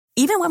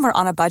Even when we're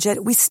on a budget,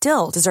 we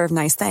still deserve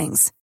nice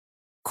things.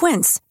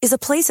 Quince is a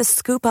place to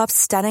scoop up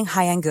stunning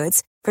high-end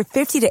goods for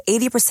 50 to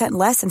 80%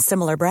 less than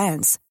similar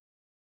brands.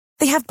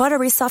 They have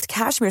buttery soft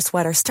cashmere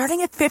sweaters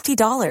starting at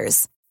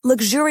 $50,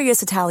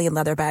 luxurious Italian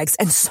leather bags,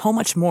 and so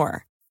much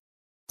more.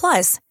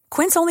 Plus,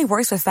 Quince only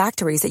works with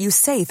factories that use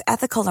safe,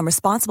 ethical, and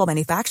responsible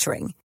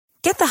manufacturing.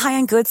 Get the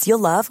high-end goods you'll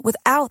love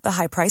without the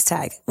high price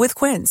tag with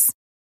Quince.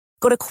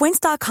 Go to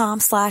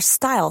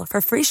quince.com/style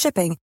for free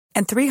shipping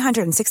and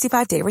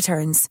 365-day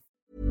returns.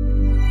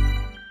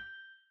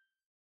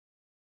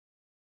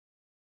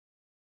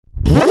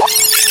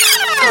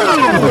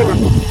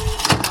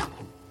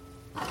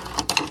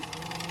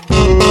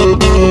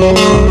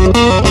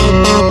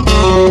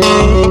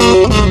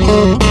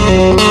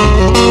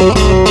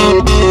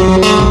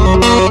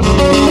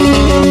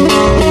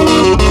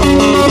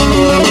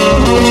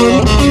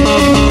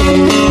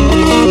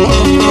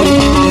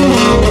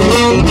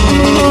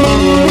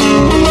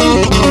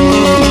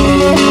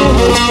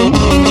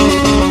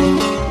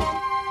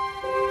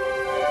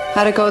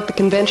 How'd it go at the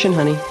convention,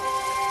 honey?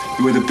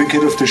 You were the big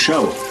hit of the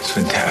show. It's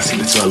fantastic.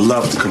 I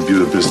love the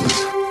computer business.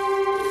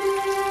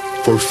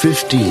 For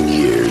 15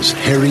 years,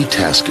 Harry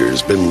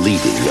Tasker's been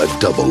leading a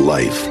double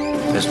life.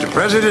 Mr.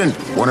 President,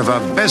 one of our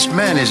best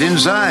men is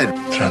inside.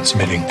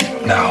 Transmitting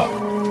now.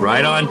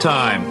 Right on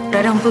time.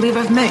 I don't believe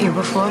I've met you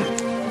before.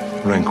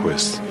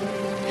 Rehnquist.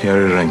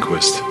 Harry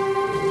Rehnquist.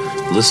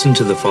 Listen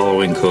to the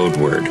following code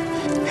word.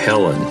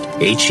 Helen.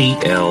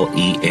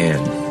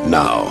 Helen.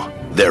 Now,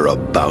 they're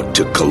about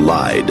to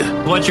collide.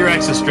 What's your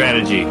exit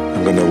strategy?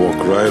 I'm gonna walk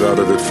right out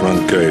of the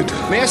front gate.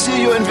 May I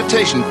see your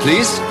invitation,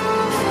 please?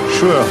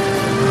 Sure.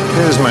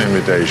 Here's my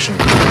invitation.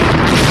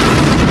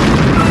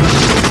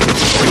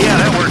 Yeah,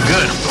 that worked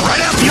good.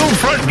 Right out the old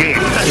front gate.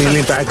 Can you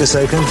lean back a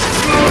second?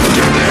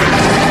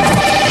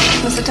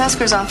 Mr.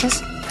 Tasker's office.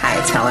 Hi,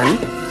 it's Helen.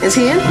 Is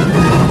he in?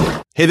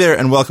 Hey there,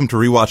 and welcome to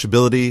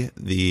Rewatchability,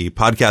 the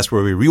podcast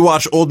where we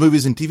rewatch old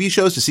movies and TV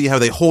shows to see how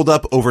they hold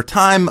up over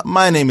time.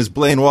 My name is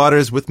Blaine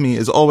Waters. With me,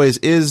 as always,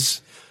 is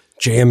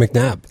J.M.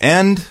 McNabb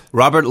and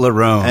Robert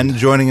Larone. And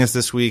joining us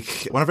this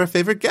week, one of our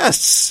favorite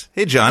guests.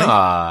 Hey, Johnny.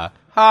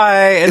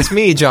 Hi, it's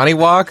me, Johnny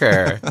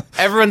Walker.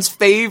 Everyone's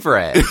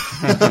favorite.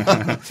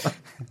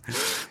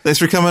 Thanks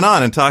for coming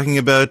on and talking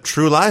about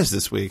True Lies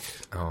this week.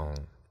 Oh,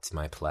 it's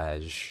my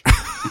pleasure.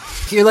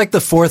 You're like the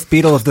fourth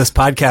Beatle of this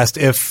podcast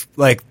if,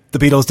 like, the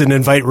Beatles didn't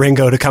invite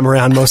Ringo to come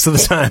around most of the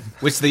time.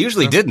 Which they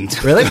usually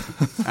didn't. Really?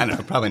 I don't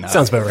know, probably not.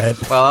 Sounds about right.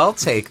 Well, I'll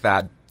take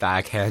that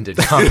backhanded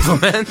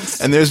compliment.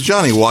 And there's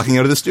Johnny walking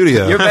out of the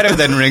studio. You're better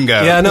than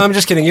Ringo. Yeah, no, I'm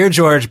just kidding. You're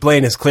George.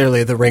 Blaine is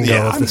clearly the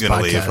Ringo of this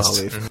podcast. I'll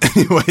leave.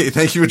 Anyway,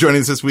 thank you for joining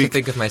us this week. I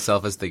think of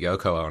myself as the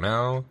Yoko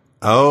Ono.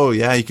 Oh,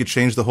 yeah, you could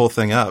change the whole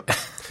thing up.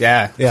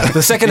 Yeah. Yeah,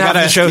 the second half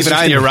of the show is keep an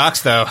eye on your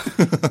rocks, though.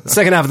 The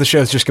second half of the show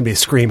is just going to be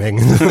screaming.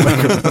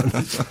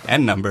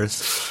 And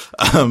numbers.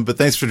 But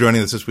thanks for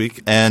joining us this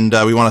week. And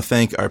we want to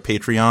thank our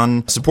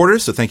Patreon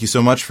supporters. So thank you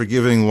so much for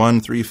giving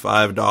 $1,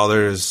 $3,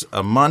 $5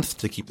 a month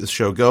to keep this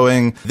show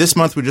going. This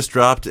month we just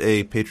dropped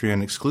a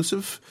Patreon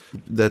exclusive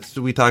that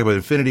we talk about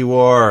Infinity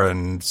War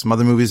and some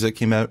other movies that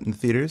came out in the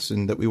theaters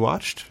and that we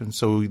watched. And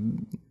so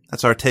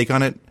that's our take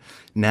on it.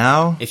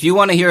 Now, if you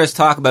want to hear us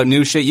talk about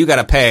new shit, you got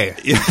to pay.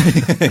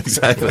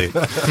 Exactly.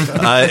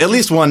 At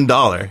least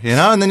 $1, you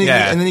know, and then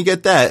you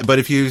get that. But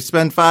if you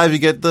spend $5, you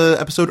get the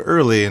episode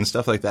early and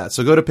stuff like that.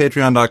 So go to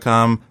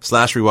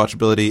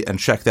patreon.com/rewatchability and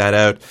check that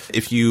out.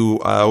 If you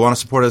want to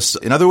support us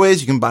in other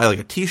ways, you can buy like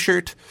a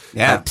t-shirt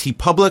at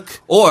TeePublic.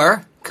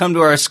 Or come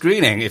to our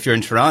screening if you're in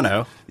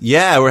Toronto.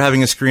 Yeah, we're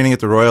having a screening at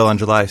the Royal on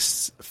July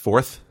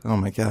 4th. Oh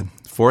my God.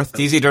 4th? It's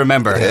easy to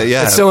remember.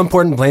 Yeah. It's so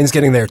important. Blaine's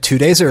getting there 2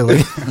 days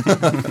early.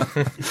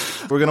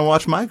 We're going to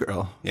watch My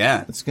Girl.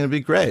 Yeah. It's going to be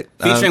great.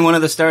 Featuring one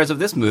of the stars of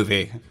this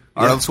movie,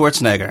 Arnold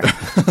Schwarzenegger.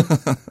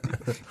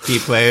 He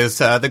plays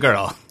the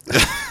girl.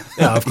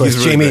 Yeah, of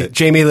course.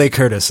 Jamie Lee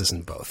Curtis is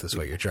in both, is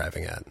what you're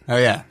driving at. Oh,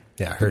 yeah.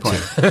 Yeah, her too.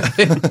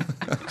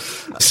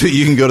 So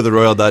you can go to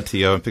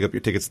theroyal.to and pick up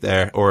your tickets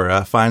there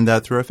or find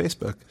that through our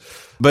Facebook.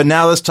 But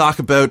now let's talk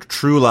about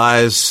True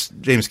Lies,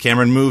 James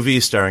Cameron movie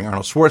starring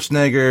Arnold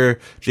Schwarzenegger,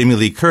 Jamie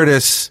Lee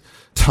Curtis,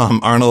 Tom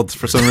Arnold.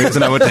 For some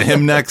reason, I went to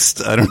him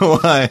next. I don't know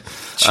why.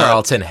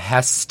 Charlton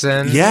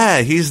Heston.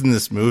 Yeah, he's in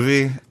this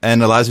movie.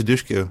 And Eliza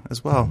Dushku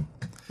as well.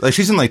 Like,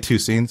 she's in like 2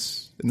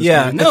 scenes.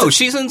 Yeah. No,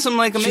 she's in some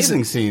like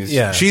amazing scenes.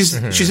 Yeah. She's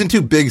in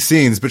 2 big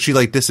scenes, but she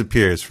like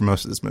disappears for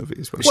most of this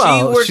movie. Well,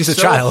 she worked she's a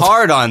so child.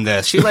 hard on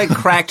this. She like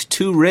cracked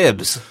 2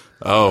 ribs.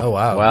 Oh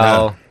wow.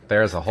 Well,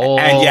 there's a whole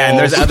and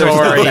there's other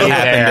stuff story that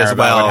happened as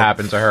well. About what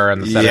happened to her in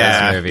the set of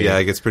this movie. Yeah,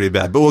 it gets pretty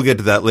bad. But we'll get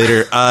to that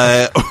later.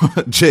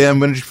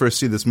 JM, when did you first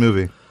see this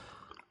movie?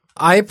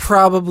 I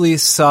probably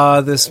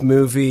saw this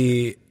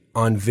movie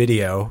on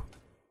video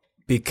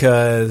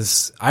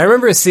because I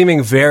remember it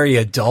seeming very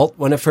adult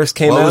when it first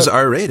came out. It was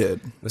R-rated.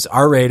 It was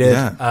R-rated.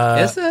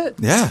 Yeah. Is it?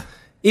 Yeah.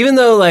 Even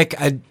though, like,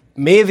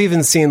 may have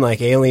even seen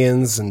like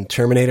Aliens and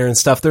Terminator and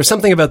stuff. There's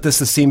something about this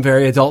that seemed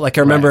very adult. Like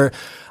I remember,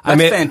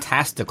 That's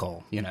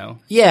fantastical, you know.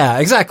 Yeah,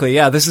 exactly.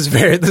 Yeah, this is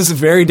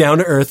very down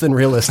to earth and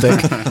realistic.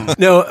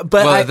 No,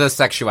 but the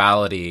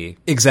sexuality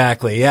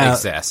exactly, yeah,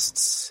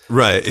 exists.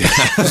 Right.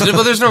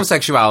 But there's no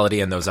sexuality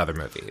in those other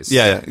movies.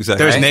 Yeah,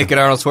 exactly. There's naked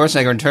Arnold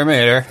Schwarzenegger in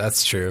Terminator.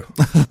 That's true.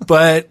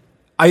 But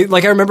I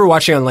remember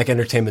watching on like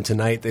Entertainment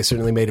Tonight, they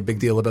certainly made a big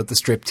deal about the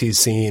striptease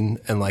scene,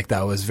 and like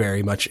that was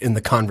very much in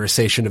the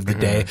conversation of the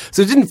day.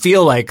 So it didn't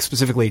feel like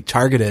specifically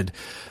targeted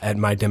at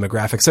my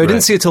demographic. So I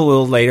didn't see it till a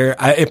little later.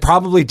 It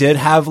probably did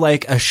have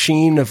like a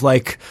sheen of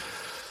like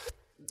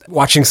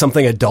watching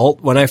something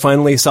adult when I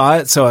finally saw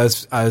it. So I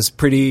was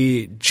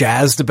pretty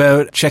jazzed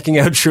about checking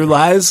out True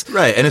Lies.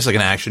 Right. And it's like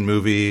an action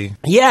movie.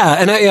 Yeah.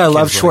 And I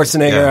loved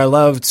Schwarzenegger. Yeah. I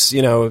loved,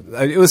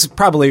 it was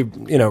probably,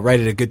 right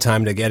at a good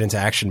time to get into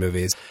action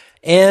movies.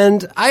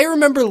 And I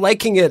remember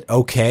liking it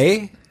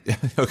okay.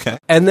 Okay.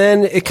 And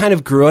then it kind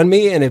of grew on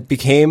me, and it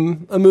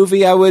became a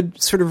movie I would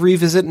sort of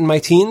revisit in my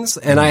teens,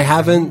 and I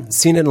haven't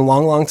seen it in a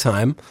long, long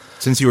time.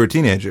 Since you were a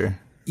teenager.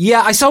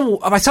 Yeah, I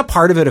saw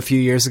part of it a few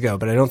years ago,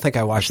 but I don't think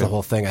I watched the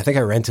whole thing. I think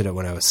I rented it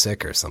when I was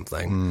sick or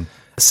something.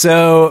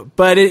 So,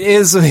 but it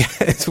is,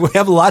 we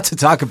have a lot to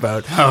talk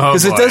about.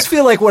 Because it does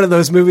feel like one of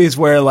those movies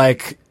where,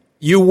 like,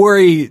 you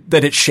worry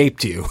that it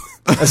shaped you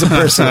as a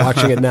person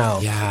watching it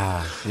now.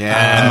 Yeah.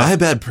 Am I a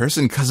bad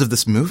person because of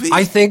this movie?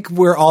 I think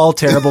we're all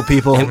terrible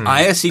people. Am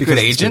I a secret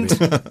agent?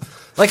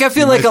 Like, I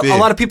feel like a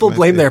lot of people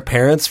blame their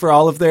parents for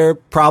all of their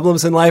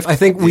problems in life. I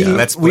think we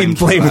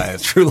blame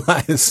True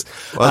Lies.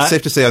 Well, it's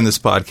safe to say on this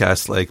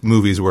podcast, like,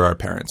 movies were our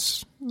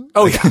parents.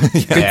 Oh, yeah.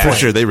 Good For point.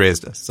 sure, they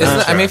raised us. So.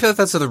 I mean, I feel like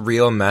that's the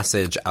real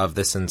message of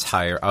this this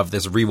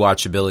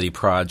rewatchability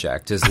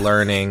project is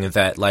learning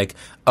that, like,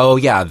 oh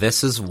yeah,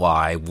 this is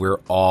why we're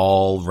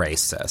all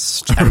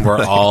racist and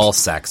we're all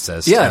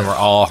sexist and we're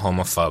all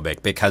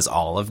homophobic, because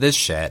all of this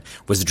shit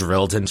was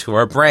drilled into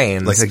our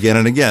brains. Like again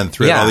and again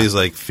through all these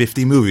like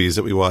 50 movies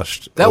that we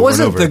watched. That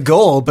wasn't the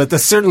goal, but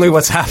that's certainly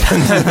what's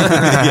happened.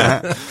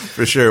 Yeah,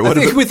 for sure. I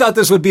think we thought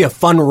this would be a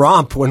fun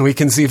romp when we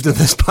conceived of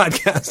this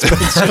podcast.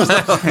 It's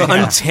just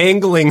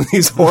untangling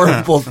these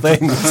horrible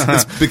things.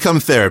 It's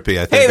become therapy,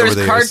 I think. Hey, over there's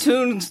the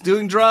cartoons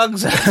doing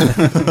drugs.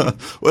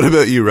 What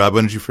about you, Rob?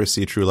 When did you first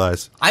see True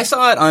Lies? I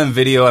saw it on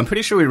video. I'm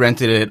pretty sure we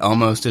rented it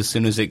almost as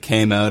soon as it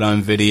came out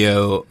on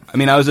video. I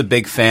mean, I was a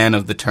big fan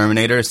of the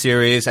Terminator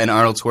series, and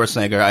Arnold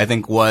Schwarzenegger, I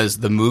think, was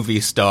the movie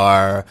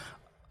star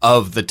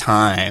of the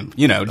time.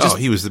 He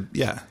was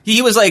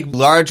he was like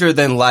larger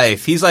than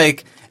life. He's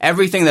like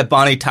everything that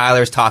Bonnie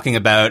Tyler's talking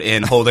about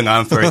in Holding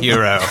On for a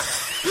Hero.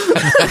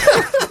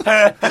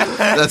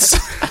 That's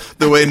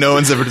the way no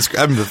one's ever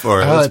described him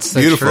before. Oh, it's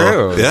beautiful.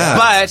 True. Yeah,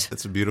 but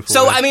it's a beautiful.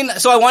 So way.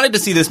 I wanted to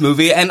see this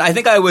movie, and I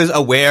think I was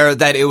aware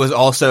that it was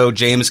also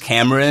James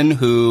Cameron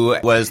who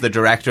was the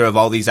director of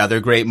all these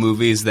other great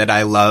movies that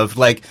I loved.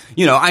 Like,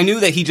 I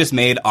knew that he just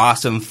made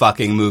awesome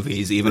fucking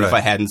movies, even if I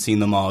hadn't seen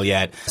them all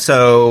yet.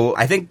 So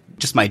I think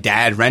just my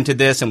dad rented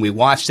this, and we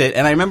watched it,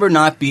 and I remember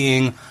not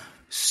being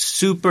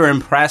super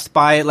impressed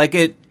by it. Like,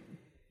 it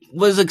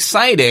was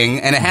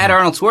exciting, and it had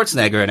Arnold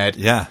Schwarzenegger in it.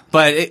 Yeah.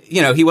 But,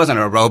 he wasn't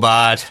a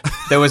robot.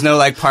 There was no,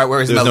 part where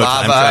he's in the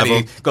lava, and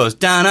he goes,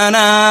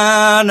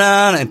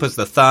 da-na-na-na, and puts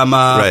the thumb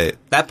up. Right.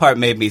 That part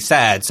made me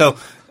sad. So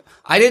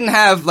I didn't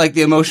have,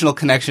 the emotional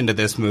connection to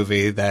this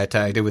movie that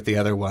I did with the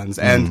other ones.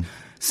 And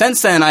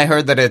since then, I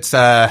heard that it's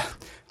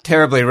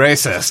terribly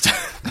racist.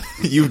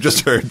 You've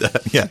just heard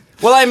that, yeah.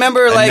 Well, I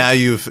remember, now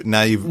you've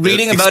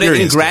reading about it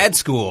in grad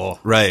school.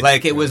 Right.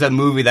 Like, it was a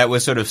movie that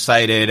was sort of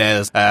cited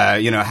as,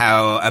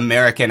 how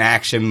American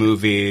action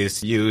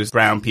movies use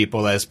brown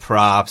people as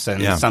props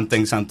and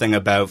something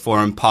about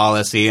foreign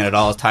policy, and it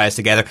all ties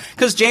together.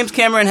 Because James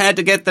Cameron had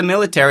to get the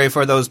military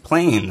for those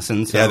planes.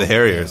 And so the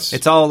Harriers.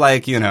 It's all Well,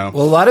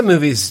 a lot of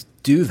movies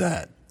do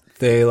that.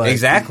 They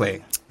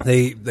Exactly.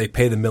 They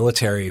pay the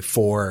military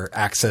for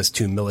access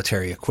to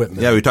military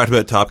equipment. Yeah, we talked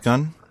about Top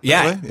Gun.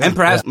 Yeah, and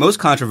perhaps most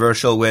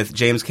controversial with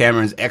James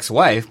Cameron's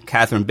ex-wife,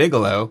 Catherine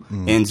Bigelow,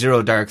 in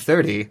Zero Dark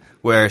 30,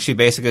 where she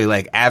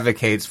basically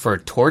advocates for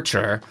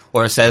torture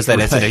or says that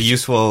it's a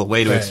useful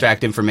way to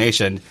extract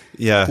information.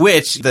 Yeah.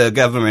 Which the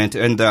government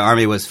and the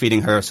army was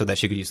feeding her so that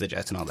she could use the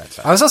jets and all that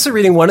stuff. I was also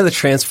reading one of the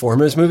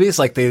Transformers movies,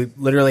 they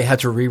literally had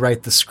to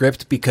rewrite the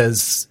script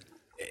because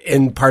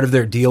in part of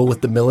their deal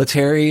with the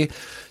military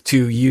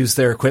to use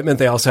their equipment,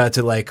 they also had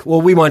to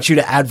we want you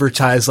to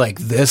advertise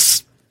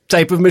this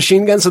type of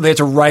machine gun, so they had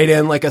to write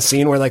in a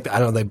scene where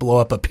they blow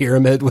up a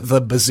pyramid with a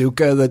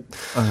bazooka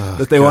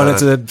that they wanted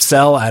to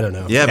sell. I don't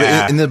know. Yeah,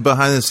 but in the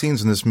behind the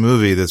scenes in this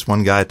movie, this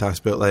one guy talks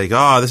about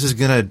this is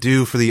gonna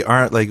do for the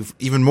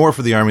even more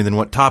for the army than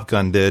what Top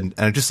Gun did, and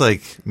it just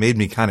made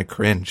me kind of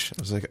cringe.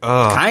 I was like,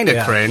 kind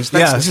of cringe.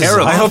 That's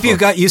terrible. I hope you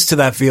got used to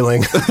that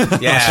feeling.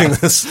 Watching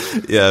this.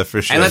 Yeah,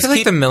 for sure. And I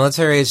feel the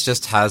military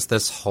just has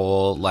this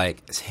whole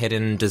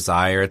hidden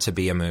desire to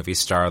be a movie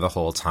star the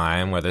whole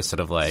time, where they're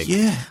sort of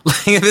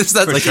it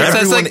says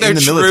their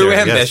true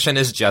ambition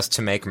is just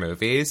to make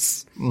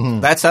movies. Mm-hmm.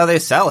 That's how they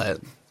sell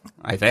it,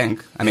 I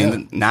think. I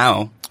mean,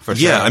 now. for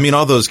sure. Yeah, I mean,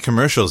 all those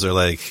commercials are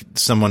like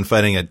someone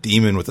fighting a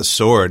demon with a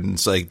sword, and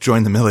it's like,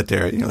 join the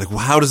military. And you're like,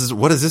 well,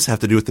 what does this have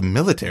to do with the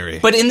military?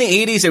 But in the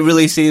 80s, it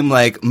really seemed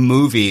like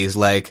movies,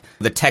 like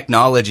the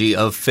technology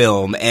of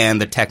film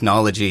and the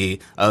technology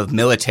of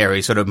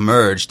military sort of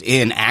merged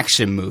in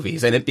action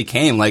movies. And it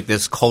became like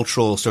this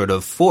cultural sort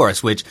of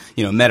force, which,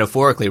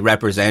 metaphorically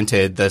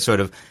represented the sort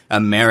of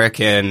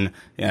American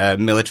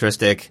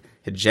militaristic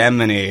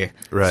hegemony.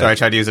 Right. Sorry, I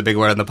tried to use a big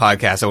word on the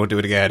podcast. I won't do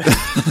it again.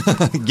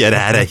 Get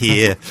out of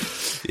here.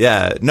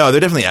 Yeah. No, they're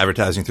definitely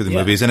advertising through the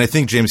movies. And I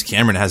think James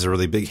Cameron has a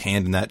really big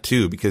hand in that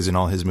too, because in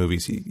all his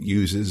movies, he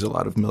uses a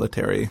lot of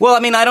military. Well, I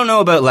mean, I don't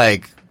know about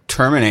like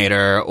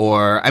Terminator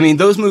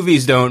those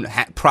movies don't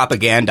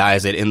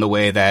propagandize it in the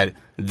way that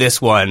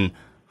this one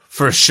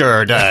for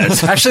sure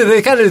does. Actually,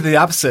 they kind of do the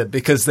opposite,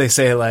 because they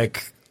say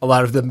like a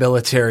lot of the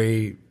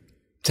military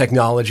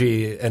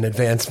technology and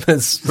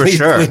advancements lead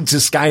to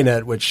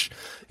Skynet, which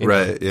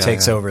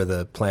takes over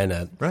the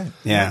planet. Right.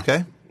 Yeah.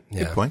 Okay.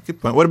 Good point.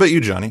 What about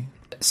you, Johnny?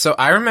 So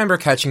I remember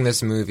catching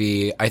this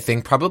movie, I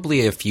think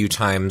probably a few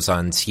times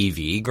on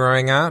TV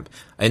growing up.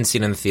 I didn't see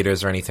it in the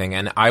theaters or anything,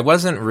 and I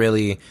wasn't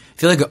really. I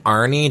feel like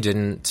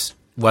Arnie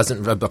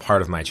wasn't a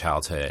part of my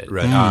childhood.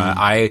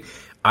 Right.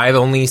 I've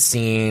only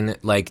seen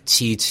like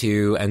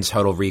T2 and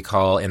Total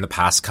Recall in the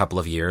past couple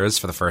of years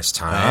for the first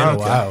time. Oh,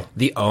 wow.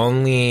 The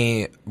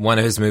only one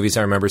of his movies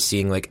I remember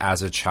seeing like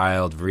as a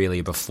child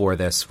really before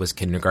this was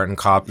Kindergarten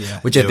Cop,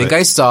 which I think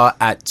I saw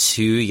at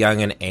too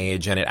young an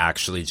age, and it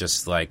actually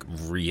just like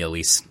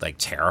really like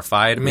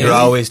terrified me. You're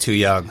always too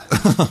young.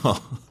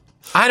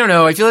 I don't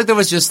know. I feel like that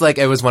was just like,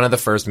 it was one of the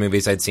first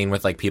movies I'd seen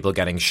with like people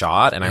getting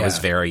shot, and I was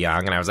very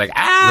young, and I was like,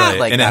 Right.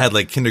 like and that. it had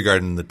like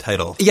kindergarten in the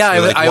title.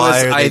 Yeah,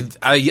 I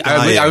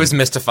I was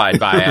mystified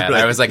by it.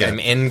 I was like, I'm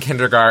in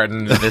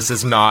kindergarten. This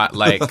is not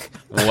like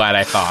what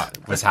I thought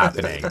was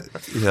happening.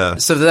 Yeah.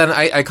 So then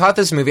I caught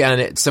this movie,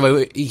 and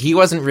he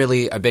wasn't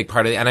really a big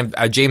part of it.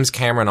 And James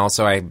Cameron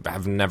also, I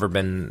have never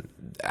been.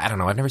 I don't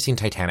know. I've never seen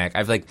Titanic.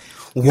 I've like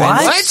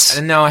what?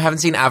 No, I haven't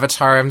seen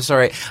Avatar. I'm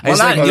sorry. You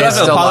have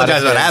to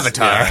apologize about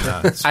Avatar.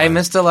 Yeah, no, I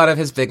missed a lot of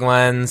his big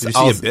ones. Did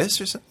you see Abyss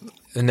or something?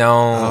 No.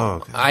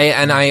 Oh,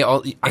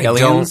 okay.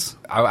 Aliens?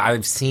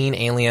 I've seen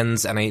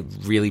Aliens, and I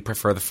really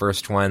prefer the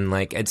first one.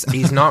 Like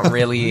he's not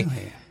really,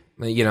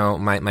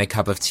 my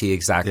cup of tea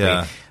exactly.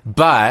 Yeah.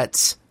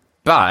 But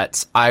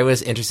I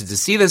was interested to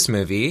see this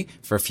movie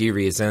for a few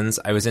reasons.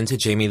 I was into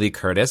Jamie Lee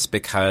Curtis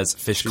because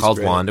Fish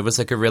Called Wanda was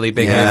like a really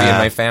big movie in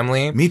my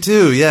family. Me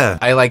too, yeah.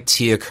 I like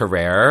Tia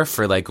Carrere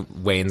for like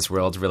Wayne's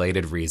World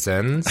related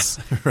reasons.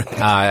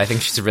 I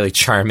think she's a really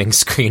charming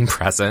screen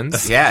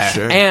presence. Yeah.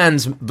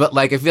 Sure. But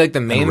like I feel like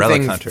the main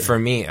thing Hunter. for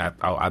me,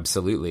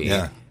 absolutely.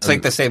 Yeah. It's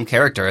like the same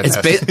character.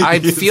 I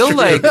feel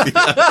like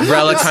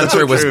Relic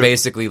Hunter was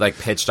basically like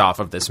pitched off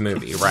of this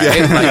movie, right?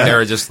 Yeah. Like they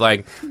were just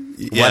like,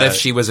 what if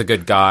she was a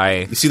good guy?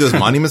 You see those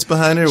monuments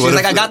behind her? She's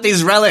like, I got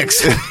these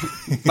relics.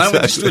 Why don't we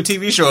just do a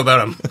TV show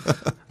about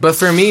them? But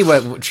for me,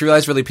 what True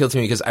Lies really appealed to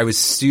me because I was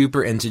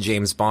super into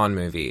James Bond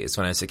movies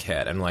when I was a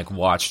kid and like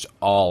watched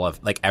all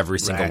of like every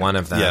single one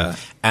of them. Yeah.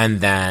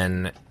 And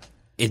then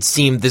it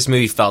seemed this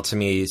movie felt to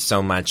me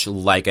so much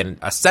like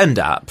a send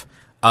up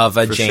of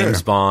a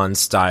James Bond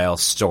style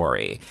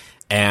story.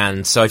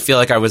 And so I feel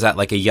like I was at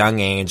like a young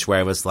age where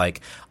I was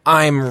like,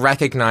 I'm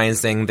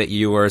recognizing that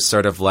you were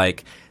sort of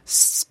like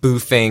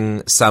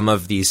spoofing some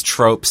of these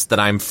tropes that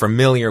I'm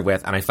familiar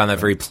with, and I found that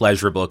very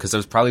pleasurable because it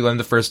was probably one of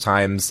the first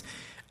times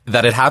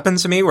that it happened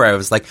to me where I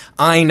was like,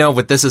 I know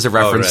what this is a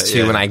reference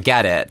to and I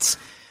get it.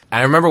 And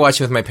I remember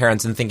watching with my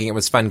parents and thinking it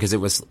was fun because it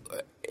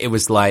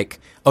was like,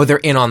 oh, they're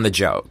in on the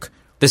joke.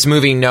 This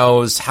movie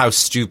knows how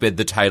stupid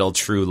the title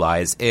True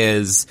Lies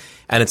is,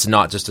 and it's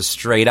not just a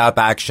straight-up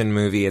action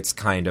movie. It's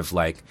kind of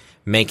like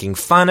making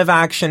fun of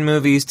action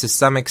movies to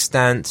some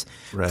extent.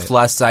 Right.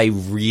 Plus, I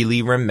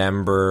really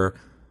remember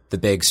the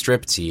big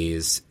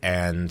striptease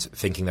and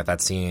thinking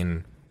that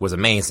scene was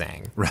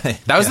amazing. Right.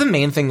 That was the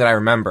main thing that I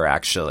remember,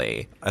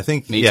 actually. I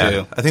think, Me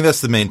too. I think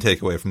that's the main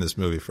takeaway from this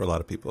movie for a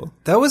lot of people.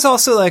 That was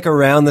also like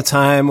around the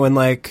time when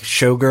like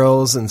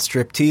Showgirls and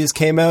Striptease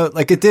came out.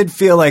 Like it did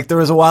feel like there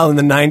was a while in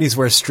the 90s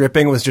where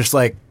stripping was just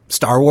like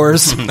Star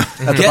Wars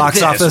at the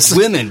box office.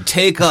 Women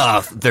take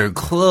off their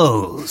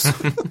clothes.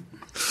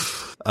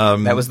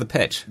 That was the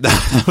pitch.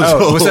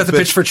 Was that the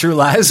pitch for True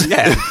Lies?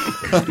 Yeah.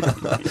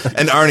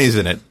 And Arnie's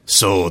in it.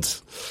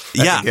 Sold.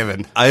 a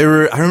given. I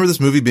remember this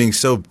movie being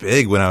so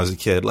big when I was a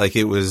kid. Like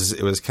it was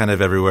kind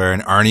of everywhere.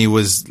 And Arnie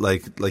was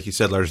like you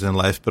said, larger than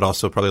life, but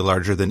also probably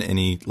larger than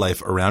any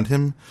life around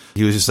him.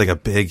 He was just like a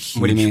big,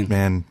 huge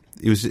man.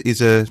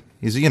 He's a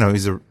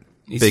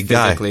big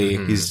guy.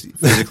 He's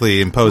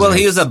physically imposing. Well,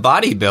 he was a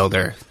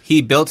bodybuilder.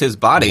 He built his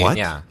body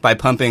by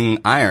pumping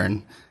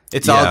iron.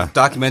 It's all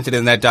documented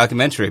in that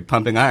documentary,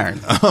 Pumping Iron.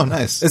 Oh,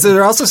 nice.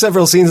 There are also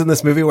several scenes in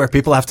this movie where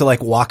people have to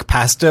like walk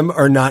past him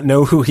or not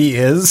know who he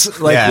is.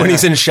 Like when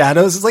he's in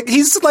shadows, it's like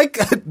he's like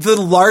the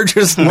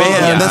largest man.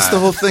 Yeah, that's the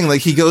whole thing.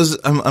 Like he goes,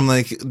 I'm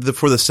like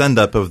for the send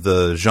up of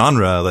the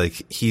genre.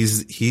 Like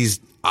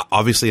he's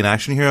obviously an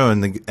action hero,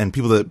 and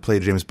people that play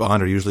James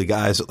Bond are usually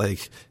guys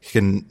that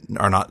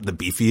are not the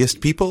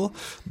beefiest people.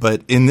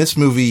 But in this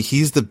movie,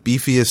 he's the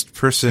beefiest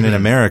person in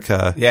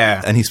America.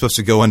 Yeah, and he's supposed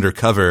to go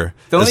undercover.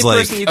 The only as,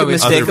 person you can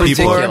mistake him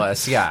for,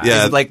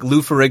 is like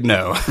Lou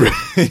Ferrigno.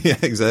 Yeah,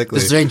 exactly.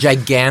 This is a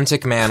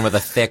gigantic man with a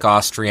thick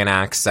Austrian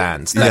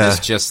accent that is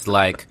just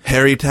like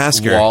Harry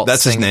Tasker. Waltzing.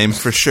 That's his name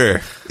for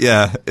sure.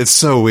 Yeah, it's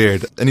so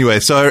weird. Anyway,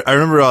 so I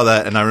remember all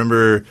that, and I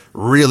remember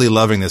really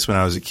loving this when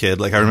I was a kid.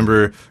 Like, I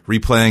remember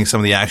replaying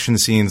some of the action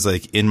scenes,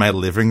 like, in my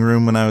living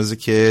room when I was a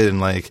kid, and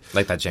like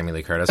that Jamie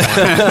Lee Curtis one.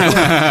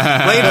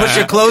 Wait, put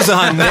your clothes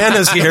on.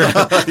 Nana's here.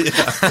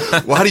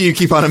 Yeah. Why do you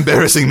keep on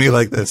embarrassing me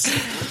like this?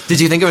 Did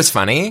you think it was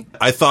funny?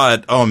 I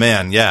thought, oh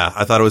man, yeah,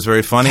 I thought it was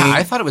very funny. Yeah,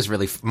 I thought it was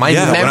really my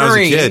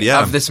memory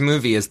of this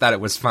movie is that it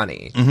was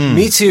funny. Mm-hmm.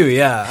 Me too,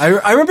 yeah.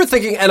 I remember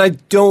thinking, and I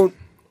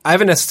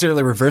haven't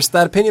necessarily reversed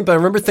that opinion, but I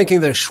remember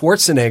thinking that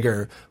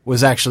Schwarzenegger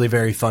was actually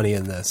very funny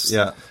in this.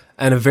 Yeah.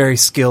 And a very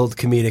skilled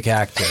comedic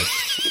actor.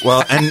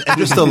 Well, and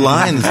just the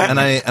lines, and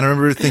I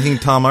remember thinking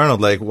Tom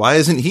Arnold, like, why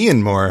isn't he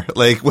in more?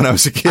 Like, when I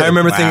was a kid. I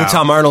remember thinking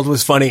Tom Arnold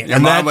was funny. Your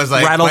and mom that was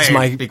like, rattles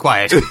my... be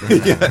quiet.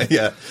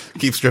 Yeah.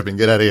 Keep stripping.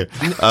 Get out of here.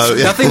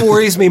 Yeah. Nothing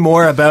worries me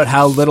more about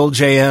how little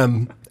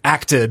JM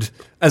acted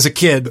as a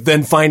kid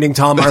than finding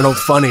Tom Arnold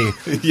funny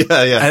in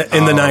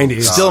the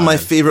 90s. Still, my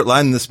favorite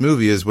line in this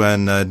movie is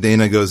when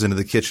Dana goes into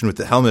the kitchen with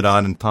the helmet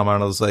on, and Tom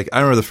Arnold's like, I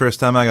remember the first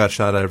time I got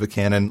shot out of a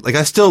cannon. Like,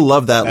 I still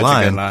love that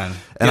line. A good line.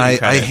 And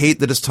I hate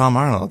that it's Tom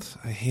Arnold.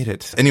 I hate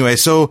it. Anyway,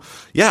 so,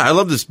 yeah, I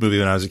loved this movie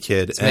when I was a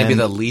kid. It's maybe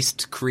the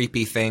least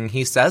creepy thing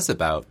he says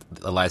about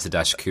Eliza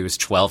Dushku's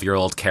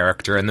 12-year-old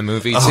character in the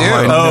movie, too.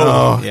 I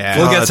know. Yeah.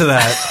 We'll get to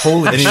that.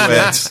 Holy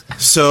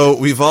shit. So,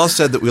 we've all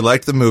said that we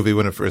liked the movie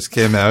when it first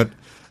came out.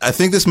 I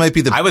think this might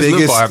be the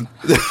biggest.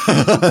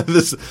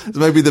 This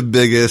might be the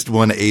biggest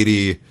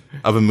 180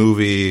 of a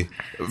movie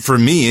for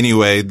me,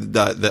 anyway,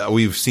 that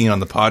we've seen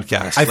on the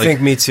podcast. I think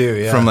me too.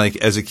 Yeah, from like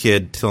as a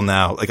kid till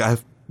now. Like,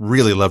 I've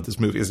really loved this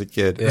movie as a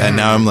kid, and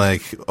now I'm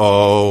like,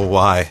 oh,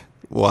 why?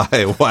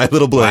 Why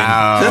Little Blaine?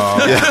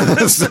 Wow.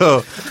 Yeah.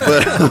 So,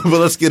 but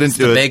let's get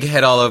into it. Big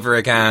hit all over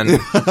again.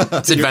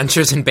 It's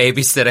Adventures in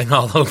Babysitting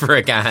all over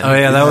again. Oh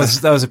yeah,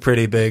 that was a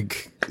pretty big.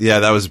 Yeah,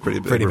 that was a pretty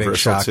big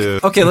shock too.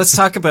 Okay, let's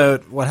talk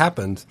about what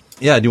happened.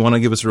 Yeah, do you want to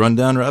give us a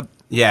rundown, Rob?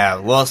 Yeah,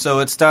 well, so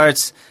it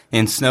starts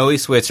in snowy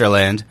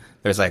Switzerland.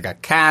 There's like a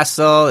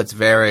castle. It's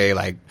very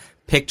like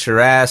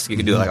picturesque. You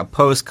can do like a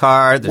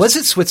postcard. Was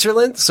it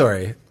Switzerland?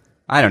 Sorry.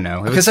 I don't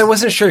know. Because I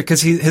wasn't sure,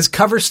 because his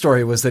cover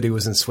story was that he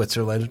was in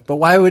Switzerland, but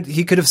why would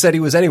he could have said he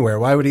was anywhere?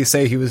 Why would he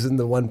say he was in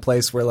the one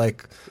place where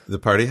like the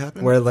party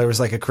happened? Where there was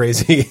like a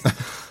crazy,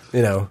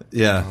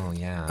 Yeah. Oh,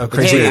 yeah. A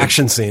crazy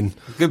action scene.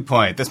 Good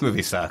point. This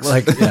movie sucks.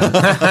 Like,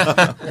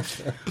 yeah.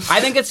 I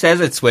think it says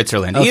it's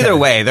Switzerland. Okay. Either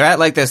way, they're at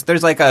like this,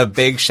 there's like a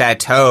big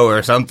chateau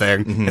or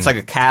something. Mm-hmm. It's like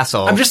a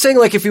castle. I'm just saying,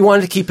 like, if he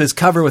wanted to keep his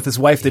cover with his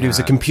wife that he was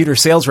a computer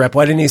sales rep,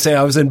 why didn't he say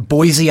I was in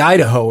Boise,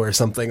 Idaho or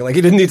something? Like,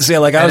 he didn't need to say,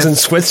 like, I was in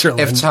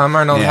Switzerland. If Tom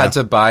Arnold had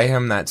to buy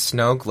him that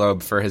snow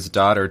globe for his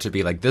daughter to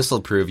be like,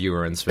 this'll prove you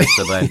were in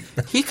Switzerland,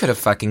 he could have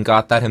fucking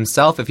got that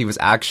himself if he was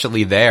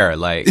actually there.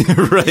 Like,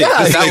 right.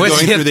 Yeah, that was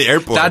going through the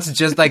airport. That's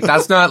just like,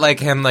 that's not like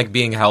him like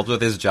being helped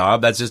with his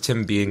job. That's just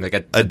him being like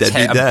a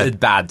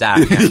bad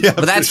dad. Yeah,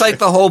 but that's like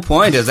the whole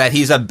point, is that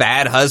he's a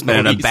bad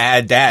husband and a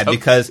bad dad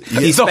because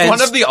he's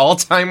one of the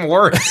all-time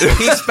worst.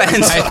 He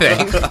spends, I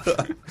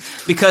think,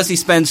 because he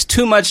spends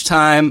too much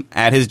time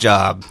at his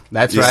job.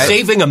 That's right.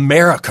 Saving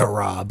America,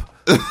 Rob.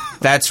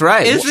 That's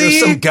right. Is he?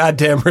 Some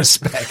goddamn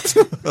respect.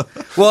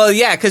 Well,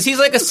 yeah, because he's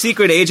like a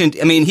secret agent.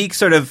 I mean, he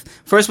sort of,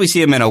 first we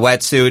see him in a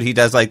wetsuit. He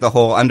does like the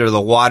whole under the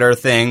water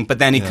thing, but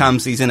then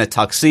he's in a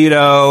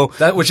tuxedo.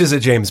 Which is a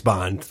James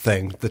Bond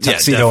thing. The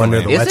tuxedo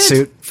under the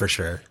wetsuit, for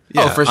sure.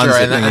 Yeah, for sure.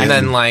 And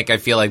then, like, I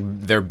feel like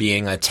there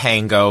being a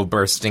tango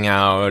bursting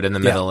out in the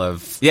middle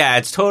of... Yeah,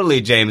 it's totally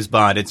James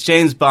Bond. It's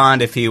James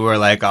Bond if he were,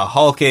 like, a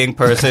hulking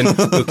person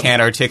who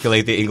can't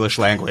articulate the English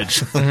language.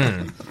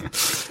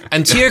 Mm-hmm.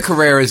 And Tia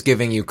Carrere is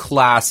giving you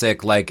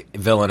classic, like,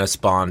 villainous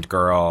Bond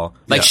girl.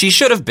 Like, she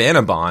should have been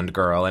a Bond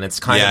girl, and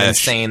it's kind of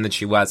insane that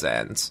she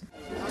wasn't.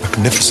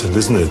 Magnificent,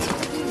 isn't it?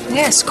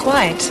 Yes,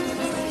 quite.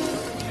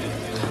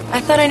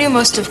 I thought I knew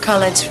most of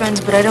Khaled's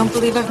friends, but I don't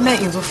believe I've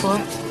met you before.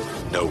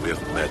 No, we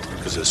haven't met,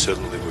 because I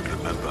certainly would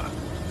remember.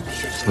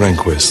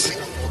 Rehnquist.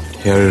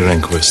 Harry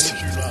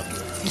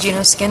Rehnquist.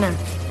 Juno Skinner.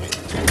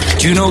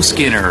 Juno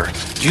Skinner.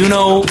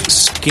 Juno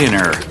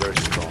Skinner.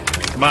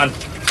 Come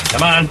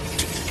on.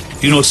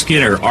 Juno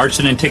Skinner, arts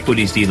and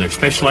antiquities dealer,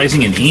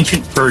 specializing in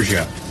ancient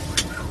Persia.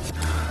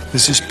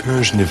 This is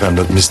Persian, if I'm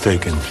not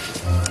mistaken.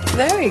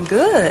 Very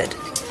good.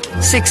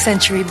 6th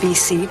century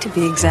BC, to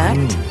be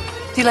exact.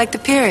 Do you like the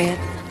period?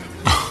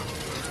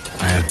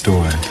 I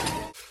adore it.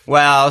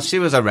 Well, she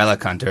was a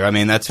relic hunter. I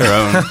mean, that's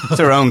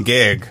her own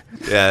gig.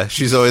 Yeah,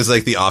 she's always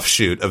like the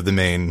offshoot of the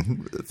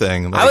main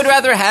thing. Like, I would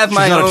rather have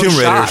my own She's not a Tomb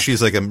Raider, shop.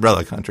 she's like a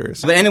relic hunter.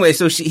 But anyway,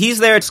 so he's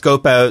there to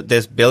scope out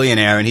this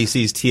billionaire, and he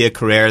sees Tia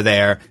Carrere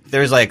there.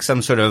 There's like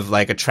some sort of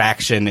like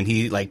attraction, and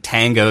he like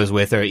tangos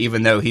with her,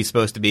 even though he's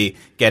supposed to be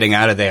getting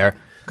out of there.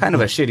 kind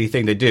of a shitty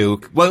thing to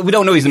do. Well, we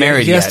don't know he's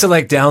married He yet. has to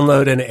like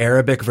download an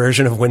Arabic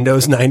version of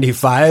Windows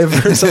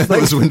 95 or something.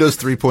 It was Windows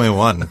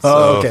 3.1.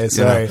 Oh, okay,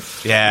 sorry.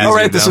 Yeah. Oh,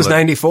 right, this was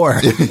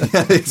 94.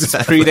 Yeah,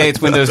 exactly.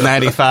 Predates Windows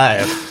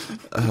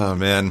 95. Oh,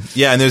 man.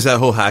 Yeah, and there's that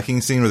whole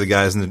hacking scene where the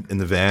guys in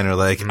the van are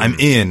like, I'm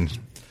in.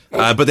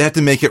 But they have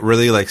to make it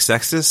really, like,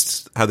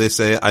 sexist, how they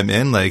say I'm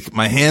in. Like,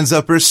 my hand's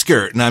up her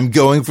skirt, and I'm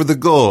going for the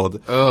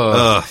gold.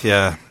 Oh,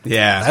 yeah.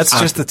 Yeah. That's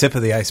just the tip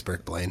of the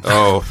iceberg, Blaine.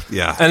 Oh,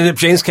 yeah. And if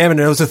James Cameron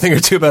knows a thing or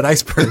two about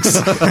icebergs.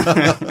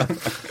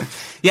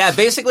 Yeah,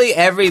 basically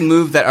every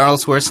move that Arnold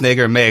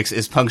Schwarzenegger makes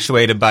is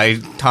punctuated by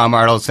Tom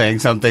Arnold saying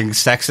something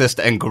sexist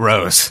and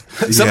gross.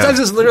 Sometimes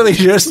it's literally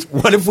just,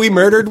 what if we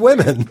murdered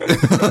women?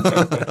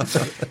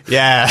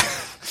 Yeah.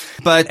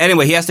 But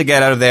anyway, he has to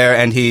get out of there,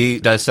 and he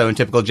does so in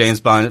typical James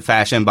Bond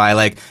fashion by,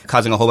 like,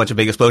 causing a whole bunch of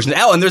big explosions.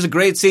 Oh, and there's a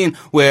great scene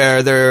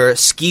where they're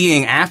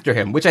skiing after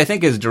him, which I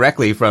think is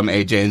directly from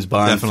a James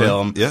Bond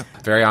film. Yeah.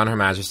 Very on Her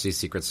Majesty's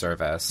Secret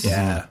Service.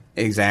 Yeah,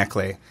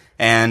 exactly.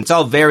 And it's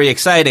all very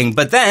exciting.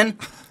 But then,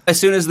 as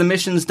soon as the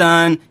mission's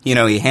done, you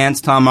know, he hands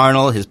Tom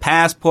Arnold his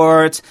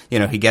passport, you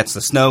know, he gets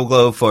the snow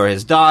globe for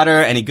his daughter,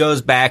 and he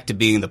goes back to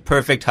being the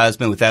perfect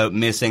husband without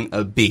missing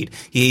a beat.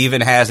 He even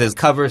has his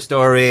cover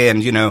story,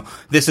 and, you know,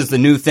 this is the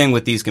new thing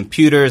with these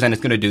computers, and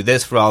it's going to do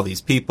this for all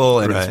these people,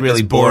 and Right. it's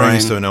really It's boring,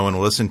 boring. so no one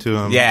will listen to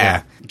him.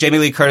 Yeah. Jamie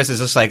Lee Curtis is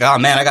just like, oh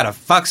man, I gotta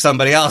fuck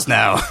somebody else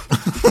now.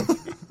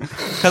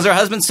 Because her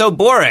husband's so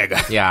boring.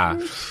 Yeah.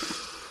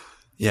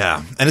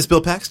 Yeah. And it's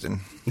Bill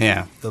Paxton.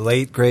 Yeah. The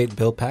late, great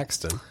Bill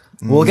Paxton.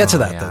 We'll get to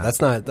that,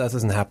 though. That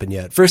doesn't happen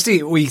yet. First,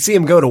 we see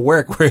him go to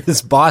work where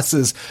his boss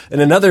is, and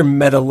another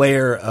meta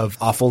layer of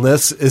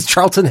awfulness is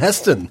Charlton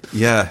Heston.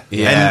 Yeah.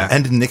 Yeah.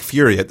 And Nick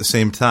Fury at the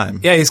same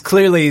time. Yeah, he's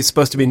clearly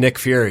supposed to be Nick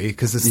Fury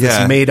because it's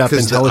this made-up 'cause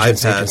the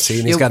intelligence eye patch. agency,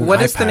 and he's got an What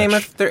eye is the name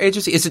patch. of their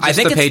agency? Is it I just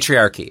think the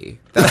patriarchy?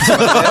 That's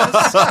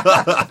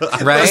what it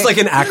is? Right? It's like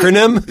an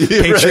acronym,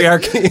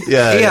 patriarchy.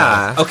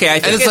 Yeah. Okay, I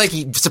think and it's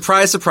like,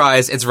 surprise,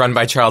 surprise, it's run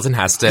by Charlton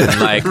Heston.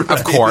 Like,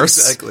 of course.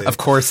 Exactly. Of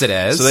course it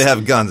is. So they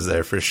have guns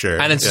there for sure.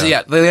 And it's,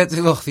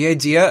 the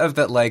idea of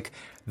that, like,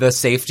 the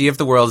safety of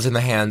the world is in the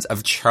hands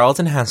of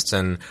Charlton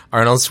Heston,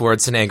 Arnold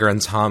Schwarzenegger,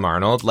 and Tom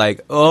Arnold. Like,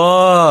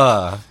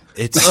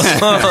 It's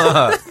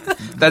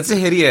that's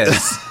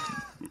hideous.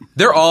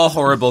 They're all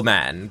horrible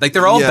men. Like,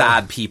 they're all Yeah.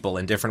 bad people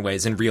in different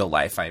ways in real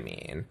life, I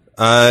mean.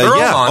 yeah.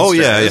 all Oh,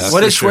 yeah. monsters. Yeah. What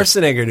for did sure.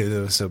 Schwarzenegger do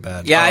that was so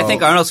bad? Yeah, I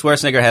think Arnold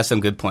Schwarzenegger has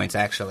some good points,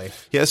 actually.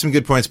 He has some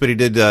good points, but he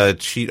did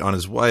cheat on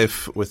his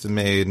wife with the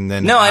maid, and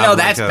then No, I know, have,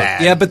 that's like,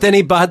 bad. Yeah, but then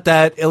he bought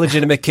that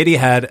illegitimate kid he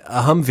had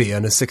a Humvee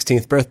on his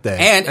 16th birthday.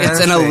 And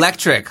it's an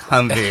electric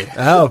Humvee.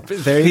 Oh,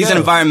 there you He's go.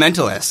 an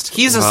environmentalist.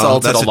 He's Well,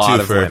 assaulted that's a lot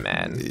of twofer.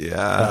 women.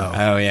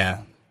 Yeah. Oh, yeah.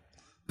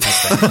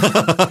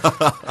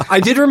 I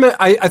did remember.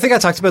 I think I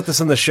talked about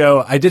this on the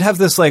show. I did have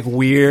this like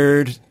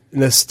weird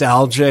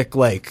nostalgic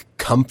like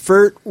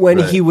comfort when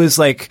Right. he was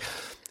like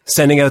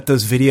sending out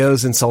those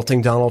videos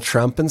insulting Donald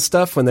Trump and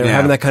stuff when they were Yeah.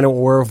 having that kind of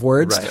war of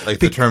words. Right. Like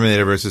the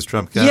Terminator versus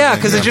Trump guy. Yeah,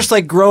 because it's just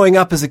like growing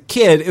up as a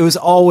kid, it was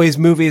always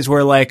movies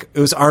where like it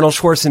was Arnold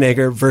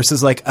Schwarzenegger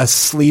versus like a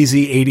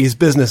sleazy 80s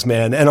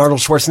businessman, and Arnold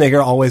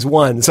Schwarzenegger always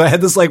won. So I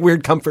had this like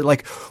weird comfort,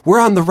 like we're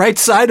on the right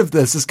side of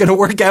this. It's going to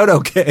work out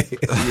okay.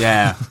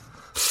 Yeah.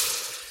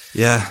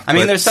 Yeah. I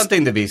mean, but- there's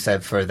something to be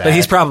said for that. But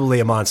he's probably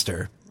a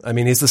monster. I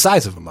mean, he's the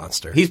size of a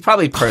monster. He's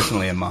probably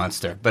personally a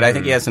monster, but I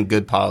think he has some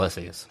good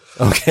policies.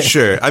 Okay.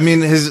 Sure. I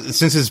mean,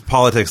 since his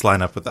politics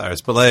line up with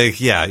ours, but like,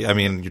 yeah, I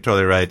mean, you're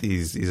totally right.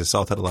 He's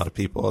assaulted a lot of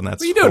people, and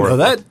that's You don't know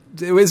that.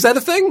 Is that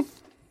a thing?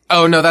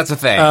 Oh, no, that's a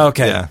thing. Oh,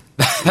 okay. Yeah.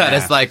 That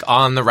is like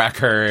on the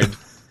record.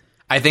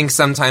 I think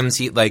sometimes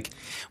he like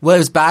well, it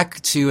was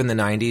back to in the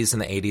 90s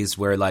and the 80s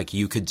where like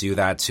you could do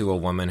that to a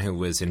woman who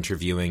was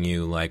interviewing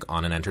you like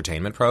on an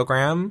entertainment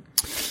program.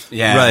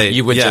 Yeah. Right.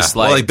 You would just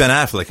well, like Ben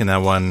Affleck in that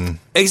one.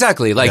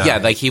 Exactly. Like Yeah.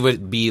 like he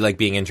would be like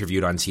being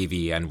interviewed on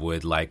TV and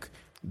would like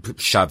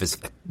shove his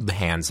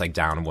hands like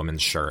down a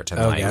woman's shirt and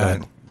like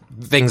God.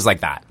 things like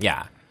that.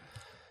 Yeah.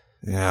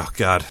 Yeah, oh,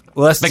 God.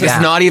 Well, that's Like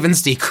it's not even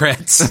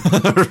secrets.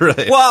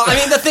 Right. Well, I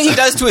mean, the thing he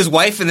does to his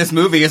wife in this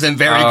movie isn't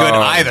very good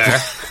either.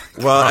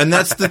 Well, and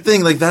that's the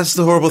thing. Like, that's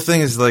the horrible thing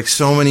is, like,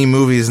 so many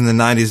movies in the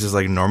 90s is,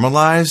 like,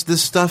 normalized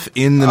this stuff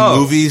in the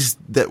movies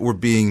that were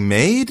being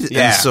made.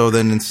 Yeah. And so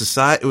then in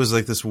society, it was,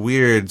 like, this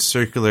weird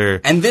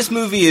circular... And this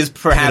movie is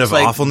Pit perhaps of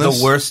like awfulness.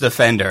 the worst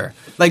offender.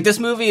 Like this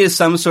movie is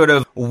some sort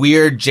of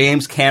weird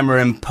James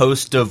Cameron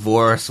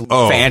post-divorce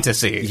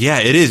fantasy. Yeah,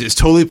 it is. It's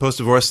totally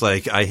post-divorce,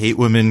 like, I hate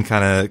women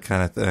kind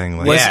of thing.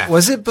 Like,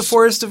 Was it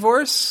before his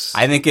divorce?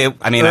 I think it.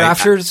 I mean, Or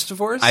after his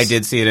divorce? I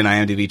did see it in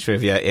IMDb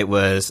trivia. It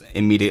was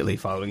immediately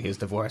following his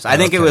divorce. I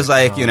think it was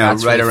like right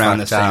really around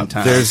the fucked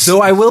same up. time.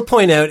 So I will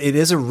point out it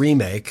is a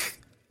remake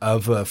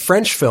of a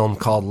French film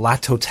called La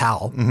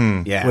Totale,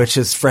 Yeah. which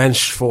is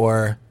French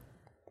for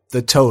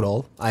the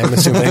total, I'm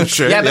assuming.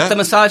 Sure, yeah, but the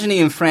misogyny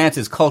in France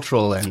is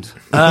cultural and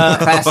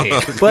classy.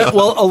 But,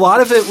 well, a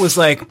lot of it was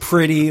like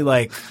pretty,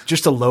 like,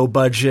 just a low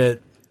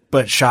budget,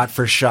 but shot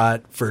for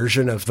shot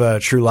version of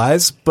True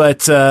Lies.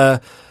 But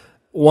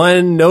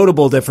One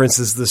notable difference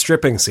is the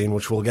stripping scene,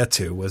 which we'll get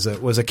to, was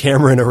a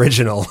Cameron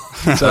original.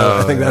 So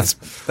I think that's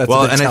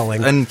well, a bit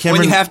telling. And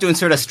Cameron, when you have to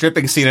insert a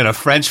stripping scene in a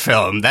French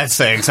film, that's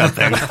saying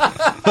something.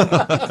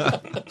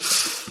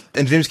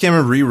 And James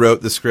Cameron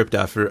rewrote the script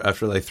after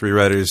like 3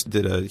 writers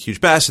did a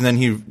huge pass, and then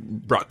he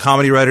brought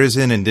comedy writers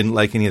in and didn't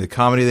like any of the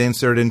comedy they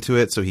inserted into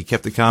it, so he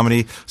kept the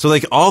comedy. So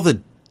like all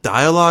the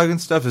dialogue and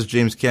stuff is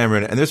James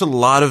Cameron, and there's a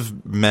lot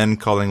of men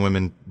calling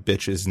women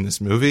bitches in this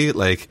movie,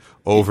 like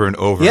over and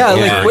over. Yeah,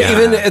 and like over again.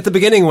 even at the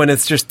beginning when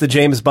it's just the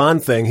James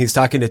Bond thing, he's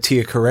talking to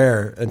Tia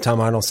Carrere, and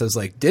Tom Arnold says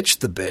like, "Ditch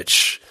the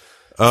bitch."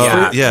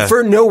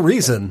 For no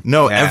reason.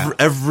 No,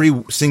 every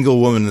single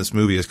woman in this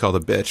movie is called a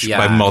bitch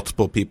by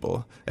multiple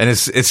people, and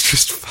it's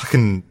just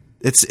fucking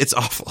it's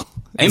awful.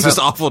 It's just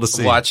awful to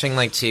see. Watching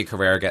like Tia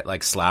Carrere get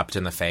like slapped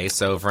in the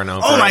face over and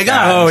over. Oh my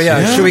god! Oh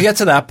yeah. Should we get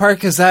to that part?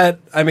 Because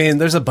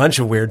there's a bunch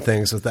of weird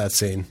things with that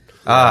scene.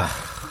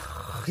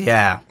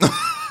 Yeah.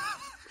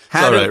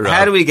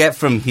 How do we get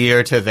from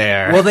here to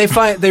there? Well,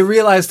 they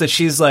realize that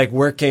she's like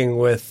working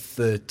with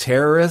the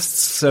terrorists,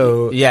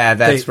 so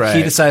that's right.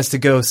 He decides to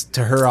go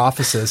to her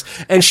offices,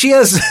 and she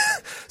has,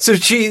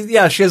 she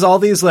has all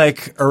these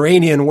like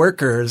Iranian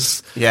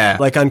workers,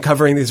 like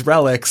uncovering these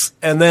relics,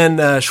 and then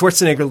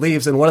Schwarzenegger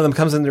leaves, and one of them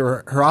comes into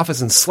her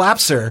office and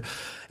slaps her.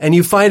 And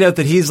you find out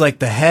that he's like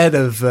the head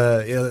of,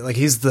 like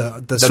he's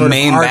the sort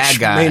main of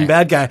main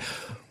bad guy.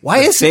 Why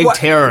is he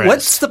terrorist?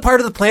 What's the part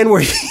of the plan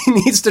where he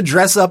needs to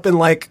dress up in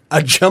like a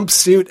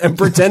jumpsuit and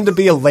pretend to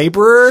be a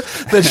laborer?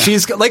 That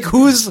she's like,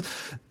 who's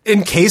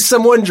in case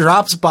someone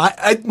drops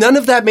by? None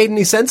of that made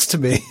any sense to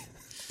me.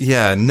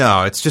 Yeah,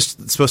 no, it's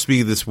supposed to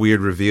be this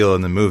weird reveal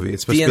in the movie.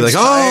 It's supposed to be like, the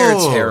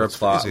entire terror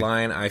plot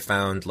line I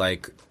found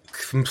like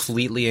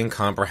completely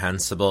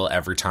incomprehensible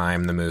every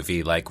time the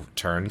movie like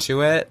turned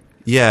to it.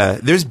 Yeah,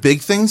 there's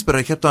big things, but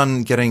I kept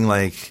on getting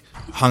like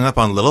hung up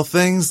on little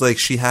things. Like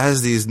she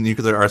has these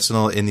nuclear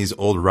arsenal in these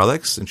old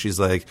relics, and she's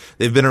like,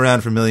 they've been around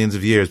for millions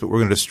of years, but we're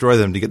going to destroy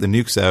them to get the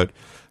nukes out.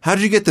 How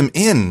did you get them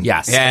in?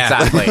 Yes,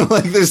 exactly.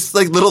 Like there's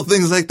like little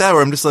things like that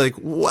where I'm just like,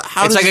 what?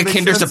 How? It's like a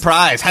Kinder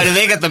Surprise. How do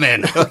they get them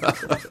in?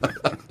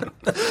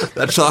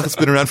 That chocolate's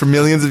been around for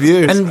millions of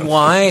years. And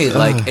why?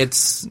 Like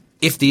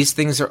if these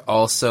things are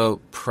also,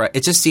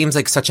 it just seems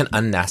like such an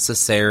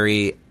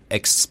unnecessary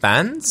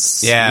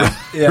expense. Yeah.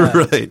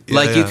 Right. Yeah,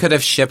 like you could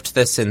have shipped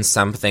this in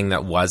something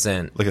that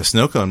wasn't like a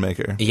snow cone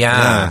maker.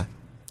 Yeah.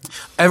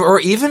 Or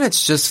even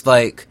it's just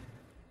like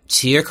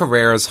Tia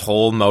Carrere's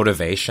whole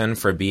motivation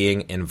for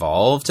being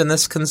involved in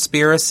this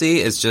conspiracy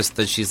is just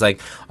that she's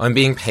like, I'm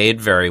being paid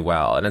very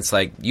well. And it's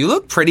like, you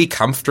look pretty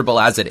comfortable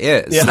as it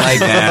is. Yeah.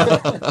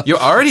 Like, you're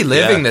already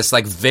living this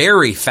like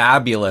very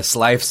fabulous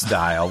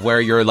lifestyle where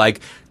you're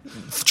like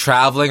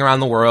traveling around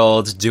the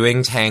world,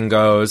 doing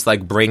tangos,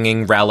 like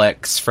bringing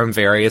relics from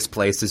various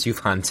places you've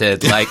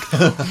hunted. Like,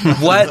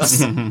 what?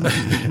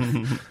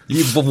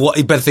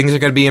 But things are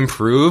going to be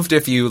improved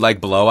if you like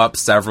blow up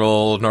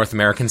several North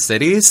American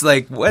cities.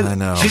 Like, what? I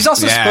know. She's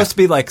also supposed to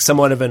be like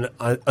somewhat of an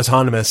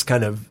autonomous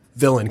kind of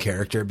villain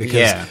character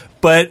because,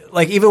 but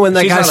like even when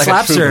that guy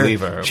slaps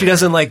her, she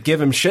doesn't like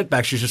give him shit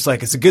back. She's just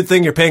like, it's a good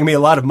thing you're paying me a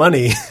lot of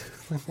money.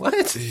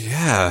 What?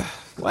 Yeah.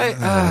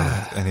 What?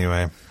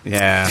 Anyway.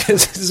 Yeah.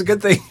 It's a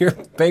good thing you're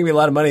paying me a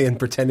lot of money and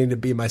pretending to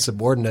be my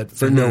subordinate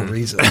for no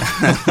reason.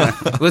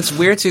 Well, it's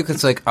weird too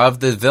because like of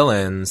the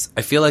villains,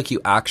 I feel like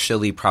you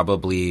actually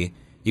probably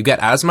you get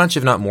as much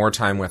if not more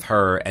time with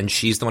her, and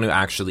she's the one who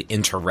actually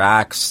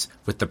interacts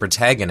with the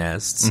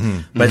protagonists,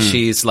 but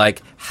she's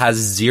like has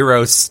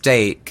zero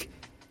stake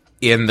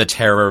in the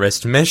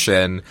terrorist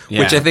mission,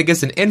 which I think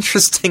is an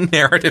interesting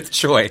narrative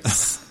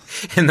choice.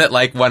 In that,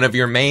 like, one of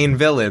your main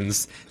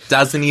villains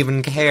doesn't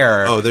even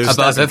care about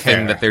the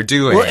thing that they're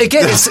doing. Well,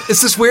 again, it's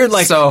this weird,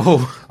 like,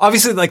 so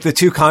obviously, like, the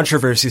two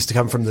controversies to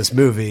come from this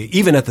movie,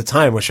 even at the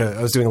time, which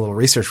I was doing a little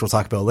research we'll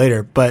talk about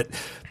later, but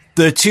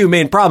the two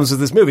main problems with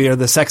this movie are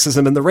the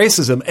sexism and the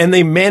racism, and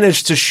they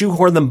managed to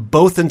shoehorn them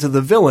both into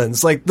the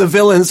villains. Like, the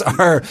villains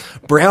are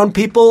brown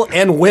people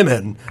and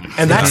women,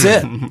 and that's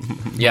it.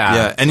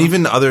 Yeah, and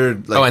even other...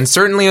 Like, and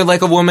certainly,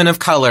 like, a woman of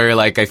color,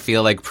 like, I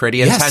feel like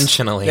pretty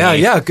intentionally.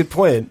 Yeah, good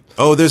point.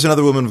 Oh, there's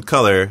another woman of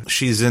color.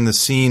 She's in the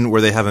scene where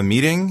they have a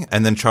meeting,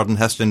 and then Charlton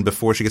Heston,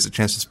 before she gets a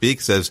chance to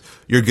speak, says,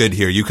 "You're good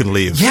here. You can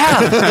leave." Yeah.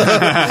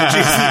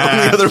 She's the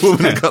only other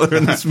woman of color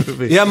in this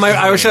movie. Yeah,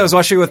 I wish I was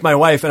watching it with my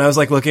wife, and I was,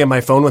 like, looking at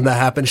my phone when that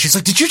happened. She's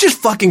like, "Did you just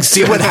fucking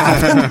see what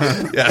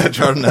happened?" Yeah,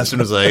 Charlton Heston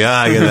was like,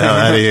 get the hell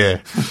out of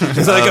here.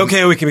 He's like,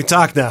 "Okay, we can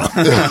talk now."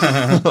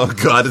 Oh,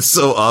 God, it's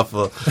so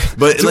awful.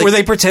 But so, like, were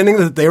they pretending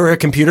that they were a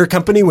computer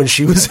company when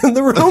she was in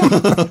the room?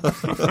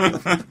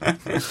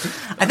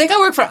 I think I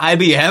work for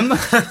IBM.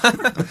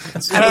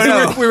 I don't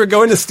know. We were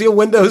going to steal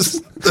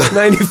Windows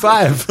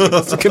 95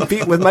 to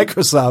compete with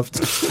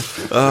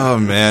Microsoft. Oh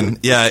man,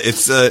 yeah,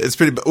 it's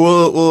pretty.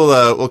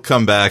 We'll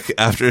come back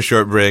after a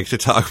short break to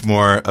talk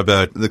more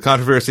about the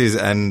controversies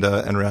and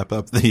wrap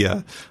up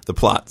the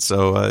plot.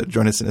 So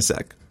join us in a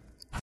sec.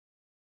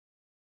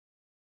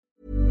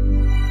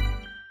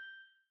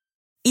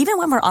 Even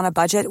when we're on a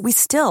budget, we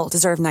still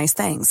deserve nice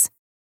things.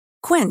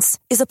 Quince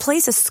is a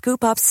place to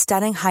scoop up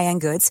stunning high-end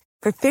goods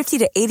for 50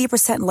 to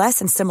 80% less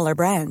than similar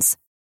brands.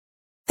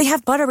 They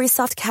have buttery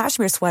soft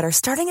cashmere sweaters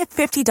starting at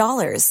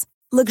 $50,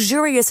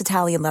 luxurious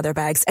Italian leather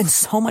bags, and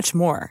so much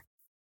more.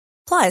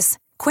 Plus,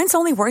 Quince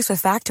only works with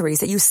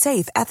factories that use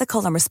safe,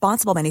 ethical, and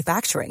responsible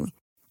manufacturing.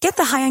 Get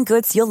the high-end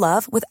goods you'll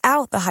love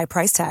without the high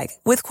price tag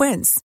with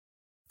Quince.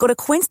 Go to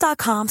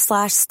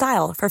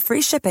quince.com/style for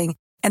free shipping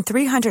and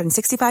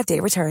 365-day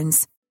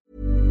returns.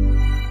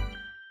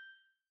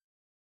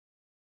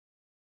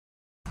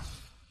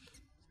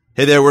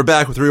 Hey there, we're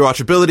back with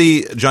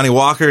Rewatchability. Johnny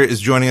Walker is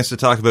joining us to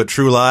talk about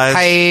True Lies.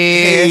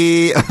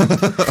 Hey.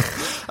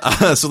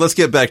 So let's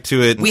get back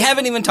to it. We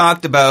haven't even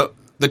talked about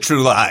the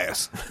True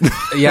Lies.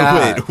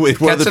 Yeah.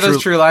 Wait, what are the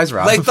True Lies,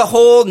 Rob? Like, the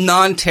whole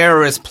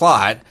non-terrorist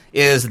plot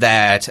is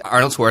that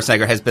Arnold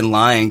Schwarzenegger has been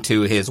lying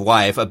to his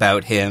wife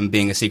about him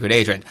being a secret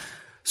agent.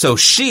 So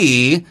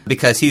she,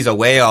 because he's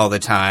away all the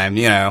time,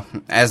 you know,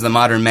 as the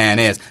modern man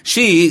is,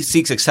 she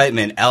seeks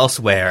excitement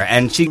elsewhere,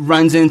 and she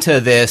runs into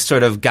this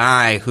sort of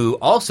guy who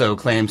also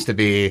claims to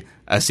be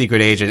a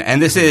secret agent, and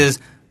this is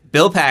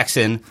Bill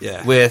Paxton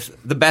with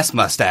the best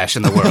mustache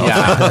in the world.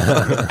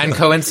 Yeah. And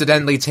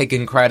coincidentally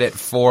taking credit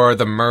for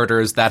the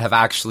murders that have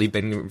actually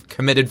been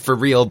committed for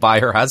real by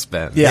her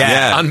husband.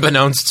 Yeah.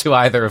 Unbeknownst to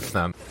either of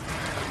them.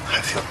 I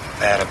feel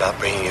bad about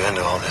bringing you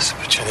into all this,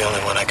 but you're the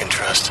only one I can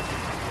trust.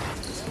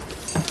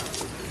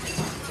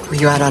 Were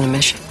you out on a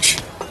mission?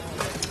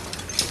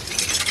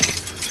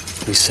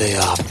 We say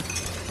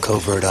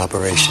covert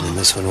operation, and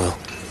this one will.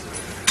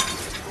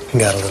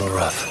 Got a little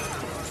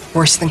rough.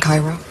 Worse than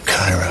Cairo?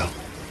 Cairo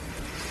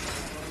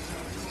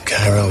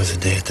was a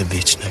day at the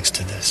beach next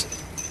to this.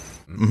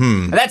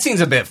 Mm-hmm. That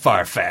seems a bit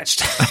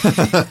far-fetched.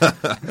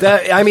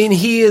 I mean,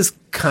 he is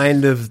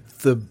kind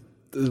of the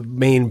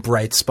main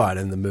bright spot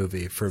in the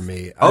movie for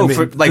me. Oh, I mean,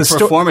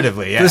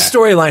 performatively, yeah. The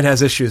storyline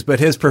has issues, but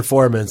his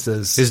performance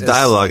is his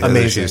dialogue has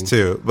amazing. issues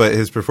too, but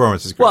his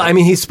performance is great. Well, I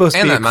mean, he's supposed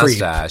to be a that creep.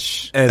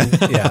 mustache. And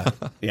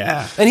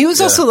yeah. And he was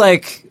also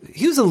like,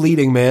 he was a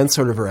leading man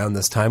sort of around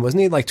this time,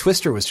 wasn't he? Like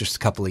Twister was just a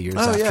couple of years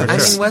after I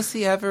this. mean, was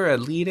he ever a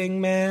leading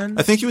man?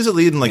 I think he was a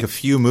lead in like a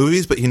few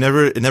movies, but it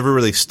never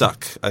really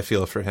stuck, I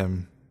feel, for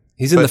him.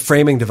 He's in the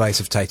framing device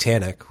of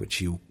Titanic,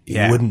 which you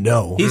wouldn't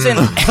know. He's in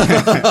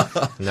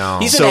No.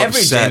 He's in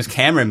every James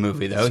Cameron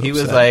movie, though. He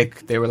was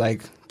like, they were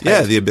like...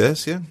 Yeah, The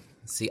Abyss, yeah.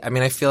 See, I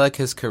mean, I feel like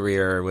his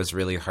career was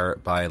really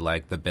hurt by,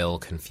 like, the Bill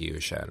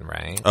confusion,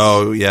 right?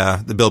 Oh,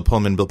 yeah. The Bill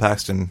Pullman, Bill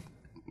Paxton.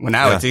 Well,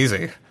 now it's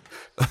easy.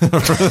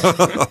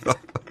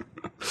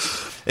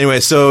 Anyway,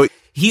 so...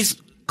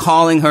 He's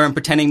calling her and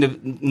pretending to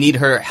need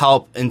her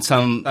help in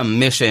some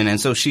mission,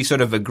 and so she sort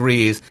of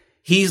agrees.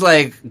 He's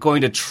like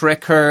going to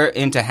trick her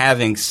into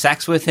having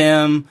sex with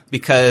him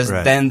because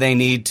then they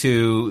need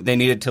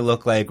it to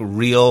look like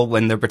real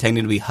when they're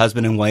pretending to be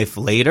husband and wife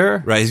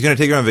later. Right. He's going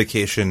to take her on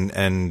vacation,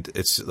 and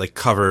it's like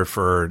cover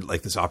for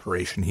like this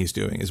operation he's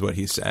doing is what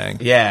he's saying.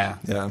 Yeah.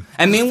 Yeah.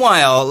 And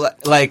meanwhile,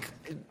 like,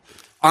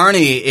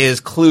 Arnie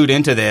is clued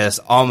into this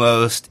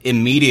almost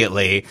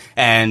immediately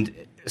and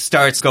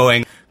starts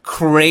going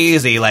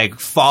crazy, like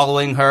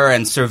following her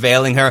and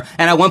surveilling her,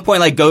 and at one point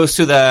like goes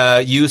to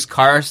the used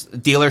car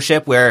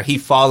dealership where he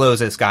follows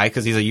this guy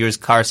because he's a used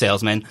car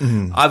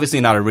salesman, obviously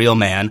not a real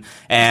man,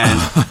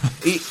 and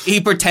he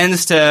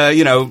pretends to,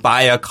 you know,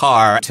 buy a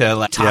car to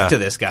like talk to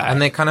this guy,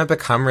 and they kind of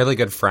become really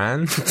good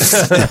friends.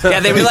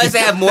 Yeah, they realize they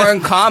have more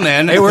in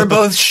common. They were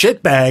both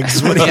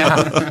shitbags.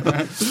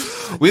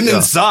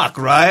 Women suck,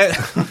 right?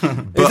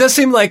 It does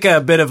seem like a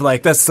bit of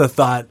like, that's the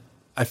thought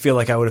I feel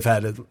like I would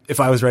have had if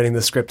I was writing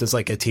the script as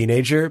like a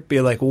teenager. Be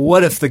like,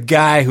 what if the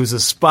guy who's a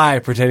spy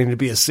pretending to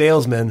be a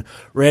salesman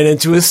ran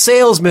into a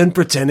salesman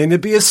pretending to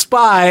be a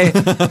spy?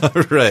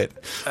 Right.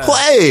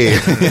 Play!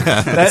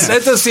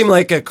 That does seem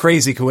like a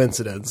crazy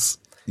coincidence.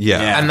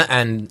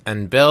 Yeah.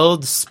 And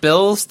Bill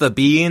spills the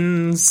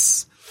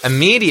beans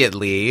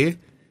immediately.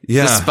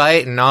 Yeah.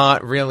 Despite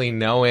not really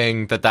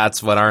knowing that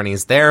that's what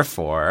Arnie's there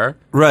for.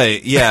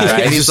 Right, yeah.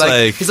 Right? He's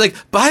like,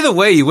 by the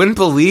way, you wouldn't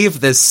believe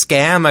this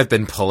scam I've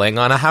been pulling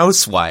on a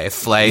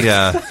housewife. Like,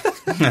 yeah.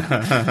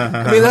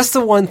 I mean, that's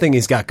the one thing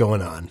he's got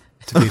going on,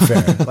 to be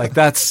fair. Like,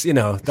 that's, you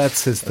know,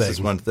 that's his thing. That's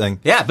his one thing.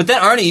 Yeah, but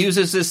then Arnie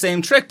uses this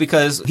same trick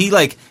because he,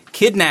 like,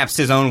 kidnaps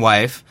his own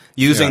wife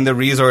using the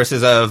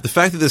resources of... The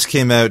fact that this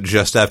came out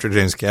just after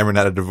James Cameron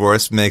had a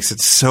divorce makes it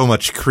so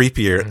much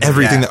creepier,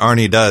 everything that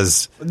Arnie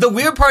does. The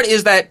weird part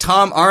is that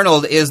Tom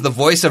Arnold is the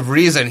voice of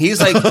reason. He's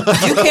like,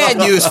 you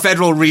can't use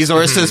federal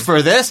resources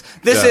for this.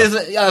 This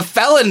is a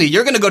felony.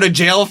 You're going to go to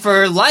jail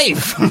for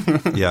life.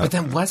 Yeah. But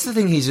then what's the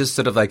thing? He's just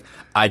sort of like,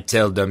 I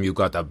tell them you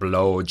got a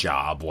blow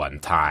job one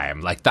time.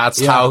 Like, that's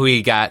how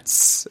he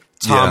gets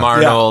Tom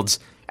Arnold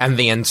and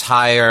the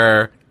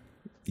entire...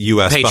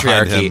 U.S.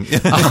 patriarchy.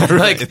 behind him.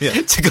 Like,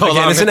 to go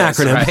along it's an with this,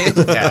 acronym.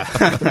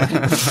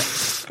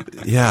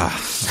 right? Yeah.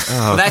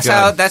 Oh,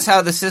 That's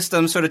how the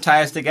system sort of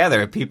ties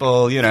together.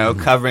 People,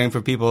 covering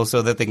for people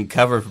so that they can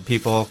cover for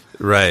people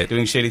right.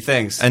 doing shitty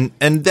things. And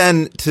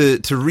then to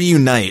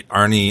reunite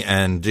Arnie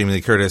and Jamie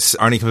Lee Curtis,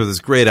 Arnie comes up with this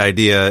great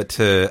idea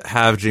to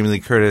have Jamie Lee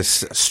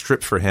Curtis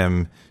strip for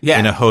him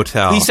in a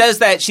hotel. He says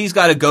that she's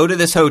got to go to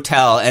this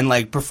hotel and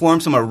like perform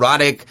some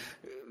erotic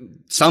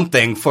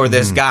something for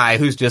this guy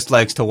who just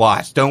likes to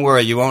watch. Don't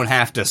worry, you won't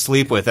have to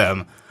sleep with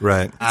him.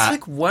 Right. It's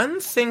like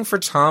one thing for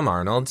Tom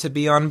Arnold to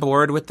be on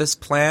board with this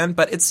plan,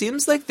 but it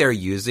seems like they're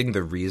using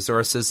the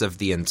resources of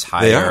the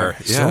entire... They are,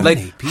 yeah.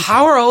 Like,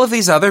 how are all of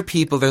these other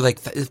people? They're like,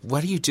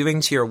 what are you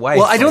doing to your wife?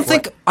 Well, I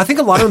think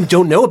a lot of them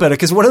don't know about it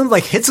because one of them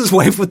like hits his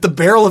wife with the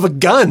barrel of a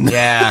gun.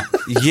 Yeah.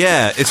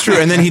 Yeah, it's true.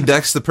 And then he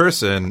decks the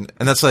person,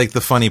 and that's like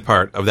the funny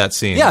part of that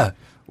scene. Yeah.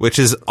 Which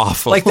is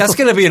awful. Like, that's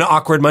going to be an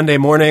awkward Monday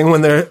morning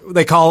when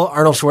they call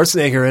Arnold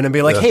Schwarzenegger in and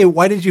be like, hey,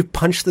 why did you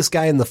punch this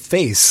guy in the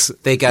face?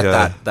 They get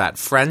that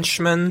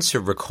Frenchman to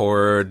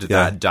record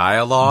that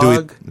dialogue. Do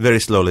it very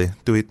slowly.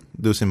 Do it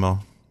doucement.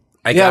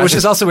 Which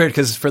is also weird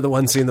because for the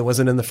one scene that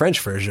wasn't in the French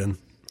version.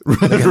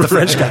 They get the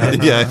French guy.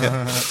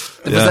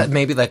 Was that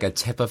maybe like a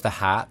tip of the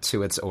hat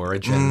to its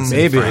origins?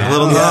 Maybe. A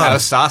little That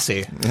was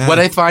saucy. Yeah. What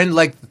I find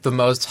like the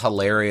most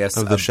hilarious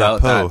of the about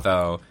chapeau. that,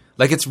 though,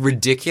 like it's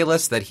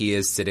ridiculous that he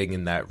is sitting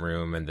in that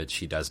room and that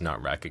she does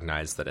not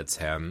recognize that it's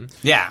him.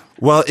 Yeah.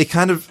 Well, it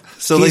kind of...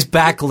 He's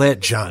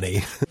backlit,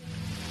 Johnny.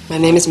 My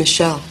name is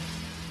Michelle.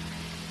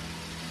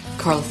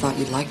 Carla thought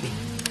you'd like me.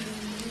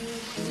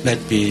 Let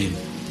me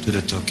do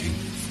the talking.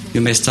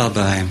 You may start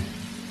by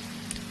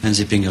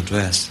unzipping your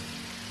dress.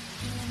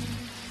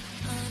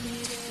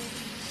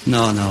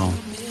 No.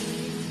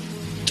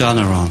 Turn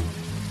around.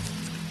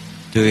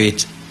 Do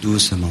it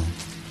doucement.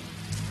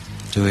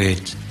 Do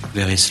it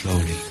very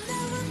slowly.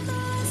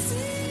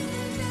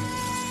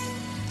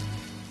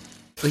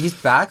 So he's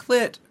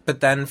backlit, but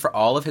then for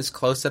all of his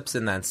close-ups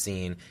in that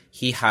scene,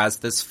 he has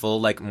this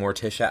full, like,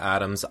 Morticia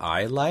Addams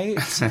eye light.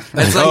 It's like,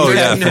 there's no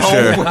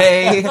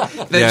way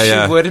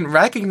that she wouldn't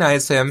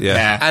recognize him.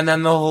 Yeah. And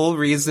then the whole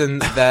reason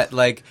that,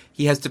 like,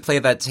 he has to play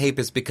that tape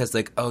is because,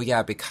 like,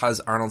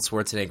 because Arnold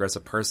Schwarzenegger as a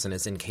person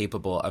is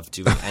incapable of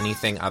doing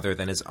anything other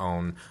than his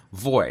own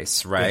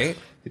voice, right?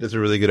 Yeah. He does a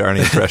really good Arnie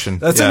impression.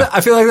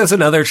 I feel like that's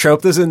another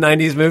trope that's in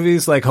 90s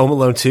movies, like Home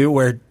Alone 2,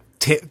 where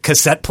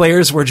cassette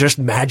players were just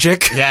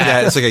magic.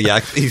 Yeah, it's like a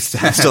yak. He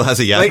still has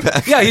a yak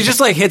pack. Yeah, he just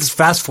like hits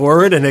fast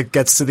forward and it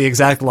gets to the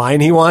exact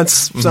line he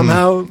wants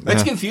somehow.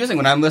 It's confusing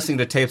when I'm listening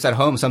to tapes at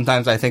home.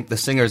 Sometimes I think the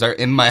singers are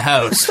in my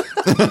house.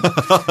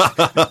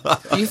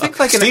 You think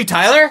like Steve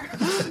Tyler?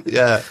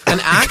 Yeah. An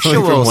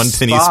actual one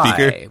tinny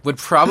spy would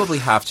probably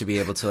have to be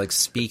able to like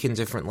speak in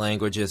different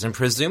languages and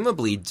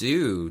presumably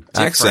do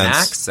different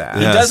accents. Yes.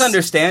 He does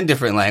understand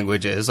different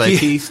languages. Like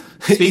he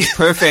speaks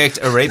perfect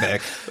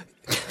Arabic.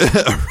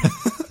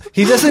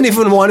 He doesn't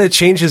even want to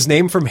change his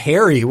name from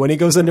Harry when he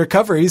goes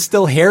undercover. He's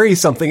still Harry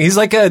something. He's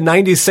like a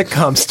 90s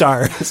sitcom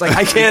star. It's like,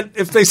 I can't,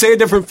 if they say a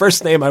different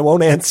first name, I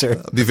won't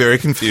answer. I'll be very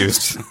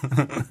confused.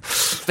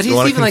 But he's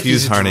even like,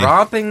 he's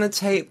dropping the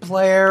tape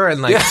player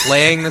and like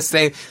playing the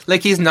same,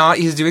 like he's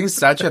doing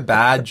such a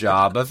bad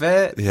job of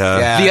it.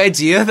 Yeah. The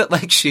idea that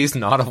like she's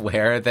not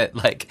aware that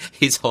like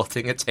he's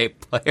holding a tape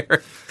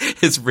player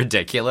is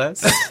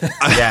ridiculous.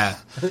 Yeah.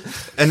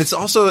 And it's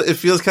also, it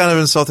feels kind of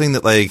insulting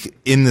that like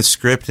in the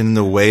script and in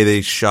the way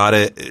they shot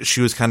it,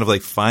 she was kind of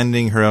like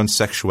finding her own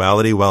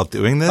sexuality while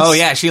doing this. Oh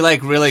yeah, she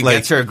like really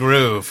gets her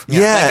groove.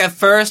 Yeah. Like at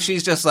first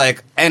she's just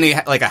like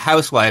like a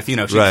housewife,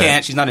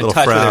 she's not in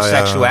touch with her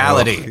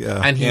sexuality.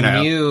 And he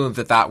knew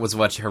that was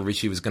what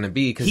she was going to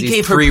be because he he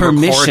gave her pre-recorded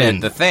permission.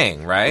 the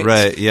thing, right?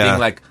 Right, yeah. Being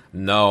like,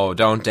 no,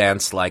 don't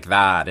dance like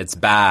that. It's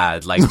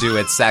bad. Like, do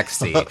it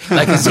sexy. Like,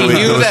 because he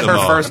knew that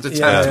her first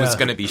attempt was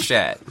going to be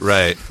shit.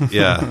 Right,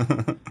 yeah.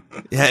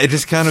 Yeah, it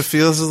just kind of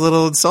feels a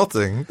little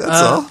insulting.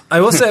 That's all.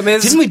 I will say, I mean,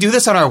 didn't we do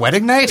this on our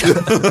wedding night?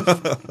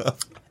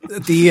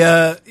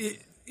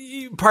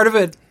 Part of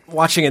it,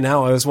 watching it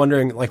now, I was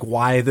wondering like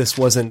why this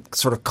wasn't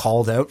sort of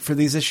called out for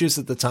these issues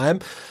at the time,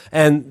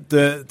 and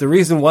the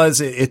reason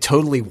was it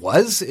totally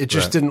was. It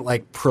just didn't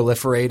like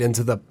proliferate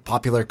into the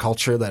popular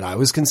culture that I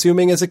was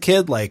consuming as a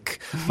kid, like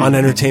on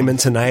Entertainment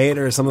Tonight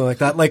or something like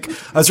that. Like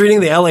I was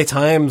reading the LA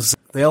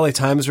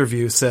Times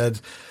review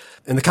said,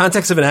 in the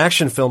context of an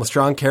action film, a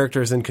strong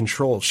character is in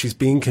control.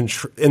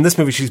 In this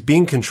movie, she's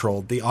being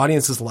controlled. The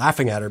audience is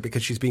laughing at her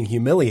because she's being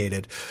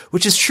humiliated,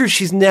 which is true.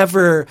 She's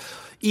never,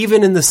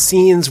 even in the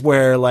scenes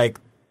where like,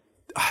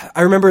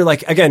 I remember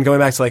like, again, going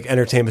back to like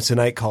Entertainment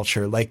Tonight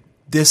culture, like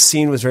this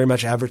scene was very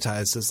much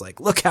advertised as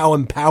like, look how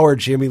empowered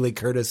Jamie Lee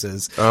Curtis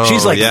is.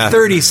 She's like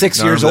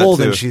 36 years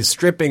old and she's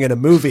stripping in a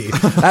movie.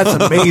 That's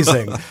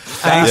amazing.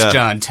 Thanks,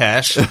 John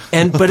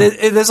Tesh. But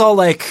it is all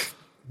like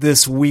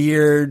this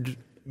weird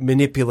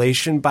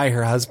manipulation by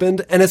her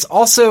husband. And it's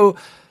also,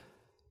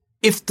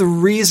 if the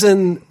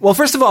reason, well,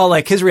 first of all,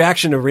 like his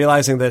reaction to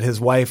realizing that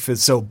his wife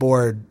is so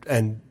bored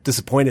and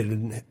disappointed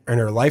in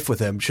her life with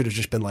him should have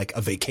just been like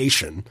a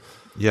vacation.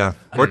 Yeah.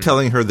 Or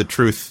telling her the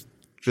truth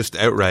just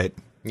outright.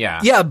 Yeah.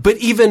 Yeah, but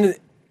even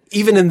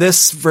in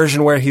this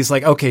version where he's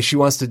like, okay, she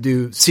wants to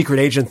do secret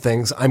agent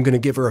things, I'm going to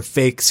give her a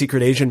fake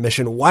secret agent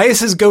mission. Why is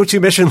his go-to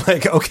mission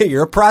like, okay,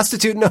 you're a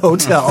prostitute in a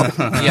hotel?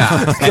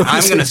 Yeah. And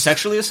I'm going to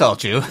sexually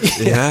assault you.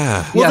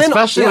 Yeah. Well, yeah,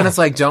 especially when it's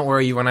like, don't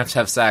worry, you won't have to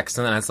have sex.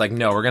 And then it's like,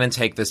 no, we're going to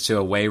take this to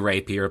a way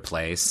rapier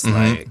place.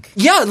 Like,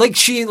 yeah, like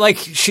she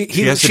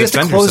has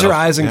to close her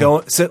eyes and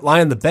lie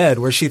in the bed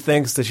where she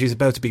thinks that she's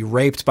about to be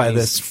raped by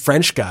this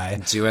French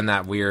guy. Doing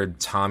that weird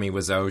Tommy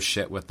Wiseau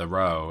shit with the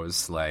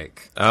rose.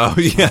 Like, oh,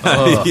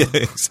 yeah. Yeah,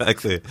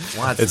 exactly.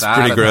 It's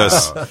pretty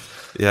gross.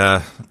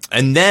 Yeah.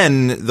 And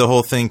then the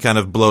whole thing kind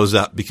of blows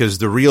up because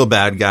the real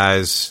bad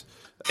guys,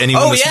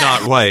 anyone that's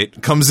not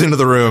white, comes into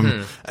the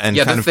room and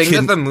kind of... the thing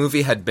that the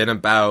movie had been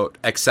about,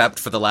 except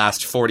for the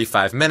last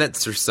 45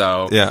 minutes or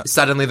so,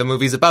 suddenly the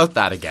movie's about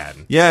that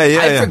again. Yeah.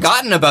 I'd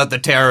forgotten about the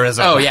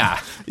terrorism. Oh, yeah.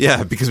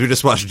 Yeah, because we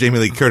just watched Jamie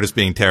Lee Curtis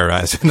being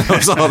terrorized. And that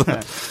was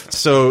all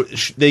so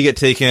they get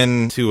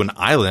taken to an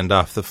island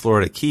off the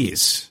Florida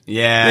Keys.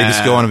 Yeah. They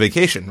just go on a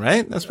vacation,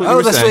 right? That's what you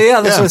were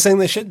saying. That's what I was saying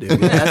they should do. Yeah,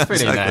 that's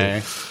pretty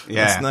nice.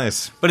 Yeah. That's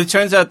nice. But it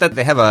turns out that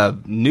they have a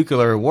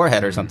nuclear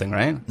warhead or something,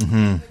 right?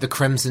 Mm-hmm. The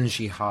Crimson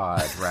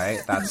Jihad,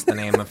 right? That's the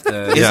name of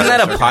the... Isn't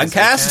that a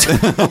podcast?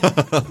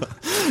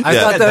 I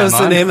thought that was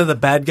the name of the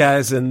bad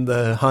guys in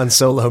the Han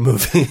Solo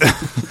movie.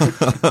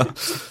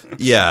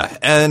 Yeah,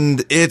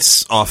 and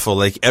it's awful.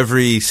 Like,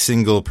 every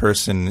single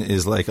person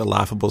is like a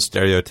laughable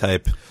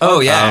stereotype. Oh,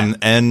 yeah.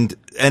 And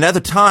at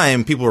the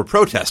time, people were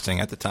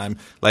protesting at the time.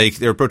 Like,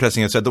 they were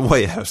protesting outside the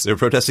White House. They were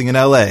protesting in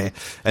L.A.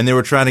 And they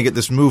were trying to get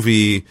this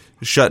movie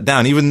shut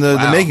down. Even the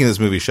making of this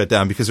movie shut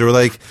down because they were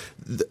like,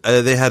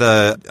 they had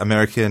a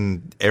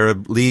American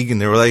Arab League and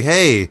they were like,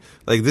 hey,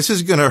 like, this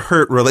is going to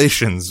hurt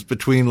relations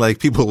between, like,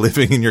 people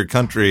living in your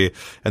country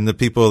and the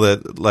people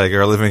that, like,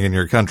 are living in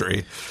your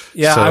country.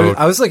 Yeah, so,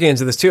 I was looking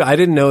into this too. I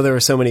didn't know there were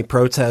so many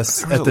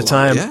protests at the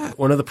time. Yeah.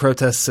 One of the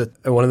protests at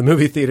one of the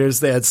movie theaters,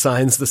 they had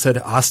signs that said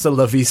 "Hasta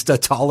la vista,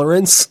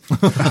 tolerance,"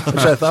 which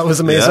I thought was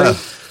amazing. Yeah.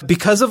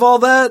 Because of all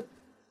that,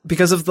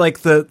 because of like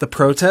the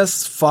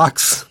protests,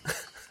 Fox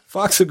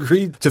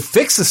agreed to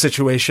fix the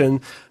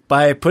situation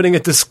by putting a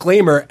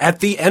disclaimer at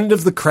the end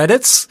of the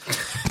credits.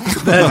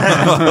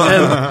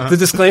 And the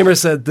disclaimer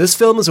said, "This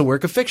film is a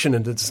work of fiction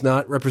and does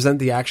not represent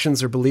the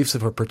actions or beliefs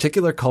of a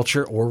particular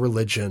culture or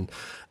religion."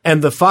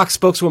 And the Fox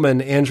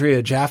spokeswoman,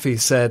 Andrea Jaffe,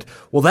 said,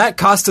 well, that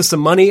cost us some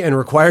money and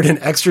required an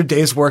extra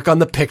day's work on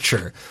the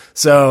picture.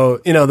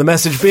 So, you know, the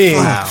message being,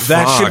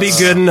 that should be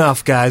good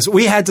enough, guys.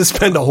 We had to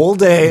spend a whole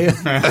day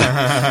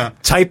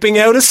typing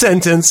out a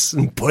sentence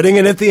and putting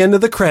it at the end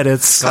of the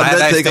credits. How did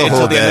that take a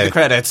whole day? The end of the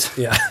credits.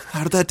 Yeah.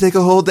 How did that take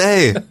a whole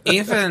day?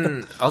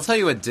 Even, I'll tell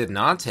you what did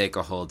not take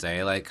a whole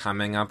day, like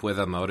coming up with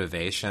a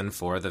motivation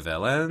for the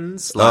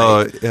villains.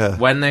 Like,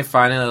 when they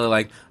finally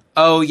like,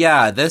 oh,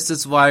 yeah, this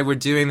is why we're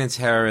doing the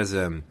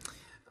terrorism.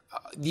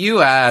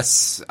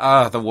 U.S.,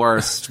 the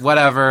worst.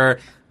 Whatever.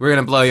 We're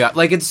going to blow you up.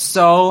 Like, it's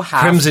so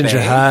half-baked. Crimson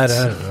Jihad,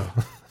 I don't know.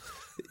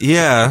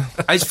 Yeah.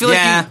 I just feel like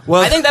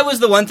I think that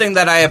was the one thing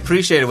that I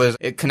appreciated was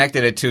it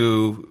connected it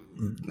to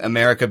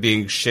America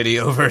being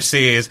shitty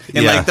overseas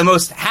in like the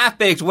most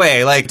half-baked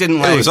way. Like, didn't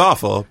like... It was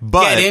awful,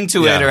 but... get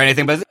into it or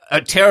anything, but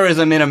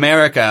terrorism in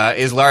America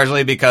is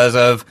largely because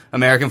of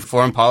American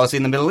foreign policy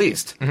in the Middle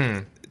East.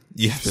 Mm-hmm.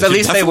 Yeah, so at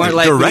least they weren't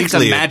like we need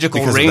some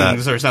magical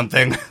rings or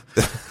something.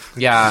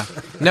 Yeah.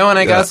 No, and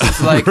I guess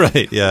it's like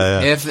right,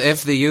 yeah.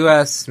 If the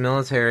US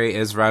military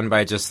is run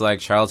by just like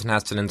Charlton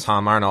Heston and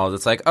Tom Arnold,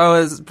 it's like,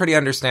 oh, it's pretty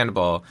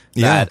understandable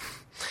that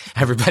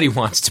everybody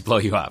wants to blow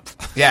you up.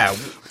 Yeah.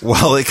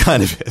 Well, it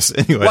kind of is.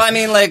 Anyway. Well, I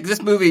mean, like, this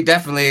movie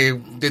definitely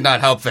did not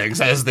help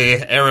things, as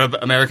the Arab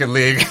American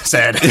League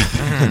said.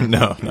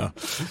 No.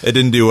 It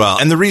didn't do well.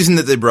 And the reason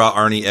that they brought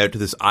Arnie out to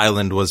this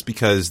island was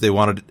because they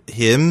wanted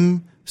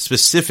him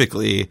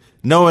specifically,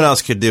 no one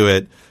else could do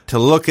it, to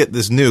look at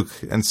this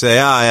nuke and say,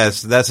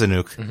 yes, that's a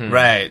nuke. Mm-hmm.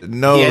 Right.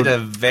 No. He had to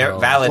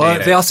validate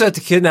well, it. They also had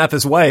to kidnap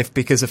his wife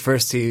because at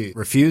first he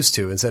refused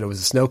to and said it was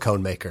a snow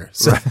cone maker.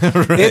 So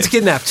they had to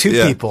kidnap two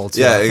people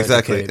to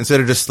exactly.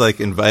 Instead of just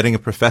like inviting a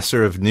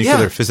professor of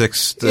nuclear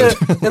physics to...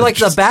 in like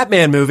the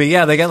Batman movie,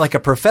 they get like a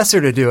professor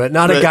to do it,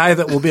 not a guy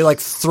that will be like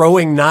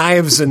throwing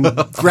knives and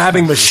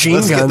grabbing machine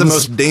guns. Let's get the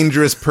most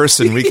dangerous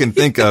person we can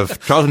think of.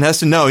 Charlton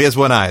Heston? No, he has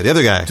one eye. The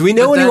other guy. Do we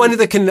know anyone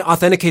that can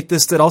authenticate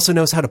this that also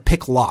knows how to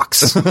pick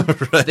locks?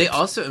 Right. They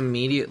also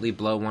immediately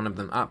blow one of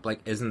them up.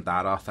 Like, isn't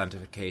that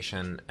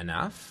authentication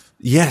enough?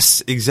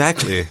 Yes,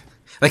 exactly.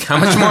 Like, how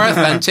much more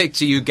authentic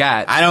do you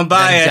get? I don't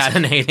buy it.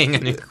 Detonating a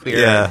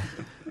nuclear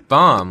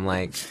bomb.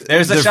 Like,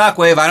 there's a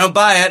shockwave. I don't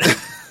buy it.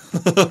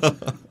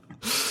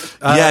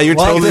 You're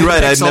totally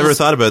right. I'd pixels, never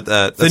thought about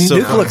that. The That's so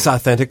nuke funny. looks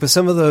authentic, but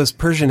some of those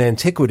Persian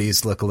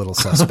antiquities look a little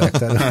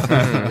suspect.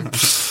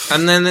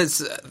 And then it's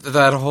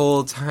that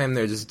whole time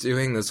they're just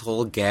doing this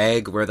whole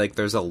gag where like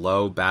there's a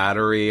low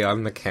battery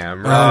on the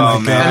camera. Oh,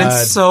 my God. And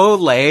it's so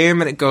lame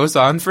and it goes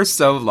on for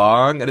so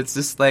long and it's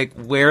just like,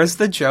 where's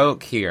the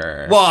joke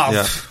here?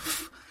 Well,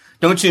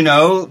 don't you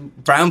know,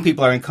 brown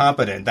people are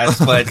incompetent. That's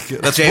what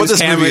That's James what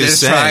this Cameron movie is is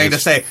saying. trying to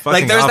It's say. fucking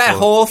Like, there's that awful.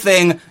 whole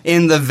thing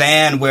in the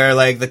van where,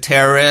 like, the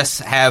terrorists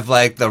have,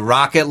 like, the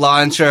rocket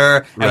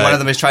launcher, and Right. one of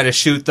them is trying to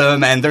shoot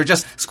them, and they're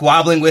just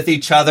squabbling with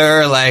each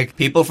other, like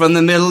people from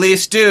the Middle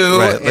East do,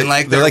 Right. in,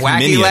 like, They're their like wacky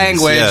minions,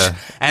 language. yeah.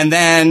 And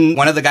then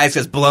one of the guys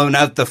gets blown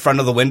out the front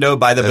of the window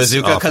by the That's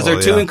bazooka because awful,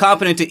 they're too yeah.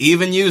 incompetent to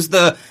even use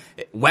the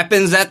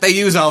weapons that they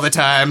use all the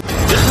time.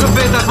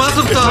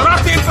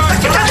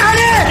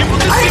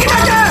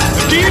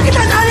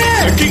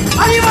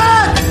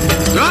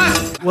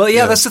 Well,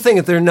 yeah, that's the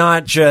thing. They're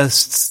not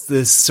just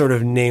this sort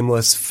of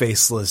nameless,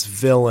 faceless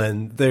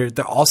villain. They're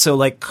also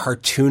like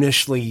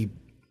cartoonishly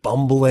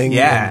bumbling.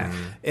 Yeah. and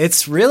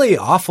it's really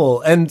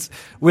awful. And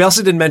we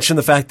also didn't mention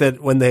the fact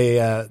that when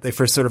they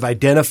first sort of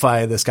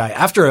identify this guy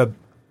after a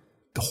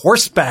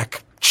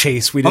horseback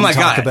chase we didn't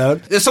talk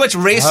about. There's so much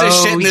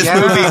racist shit in this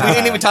movie. We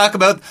didn't even talk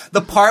about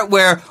the part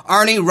where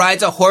Arnie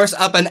rides a horse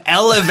up an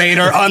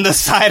elevator on the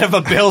side of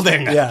a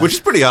building. Yeah. Which is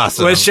pretty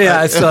awesome. Which, yeah,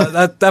 I saw,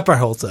 that part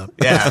holds up.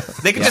 Yeah.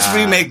 They could just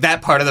remake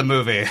that part of the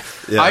movie.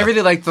 Yeah. I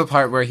really liked the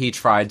part where he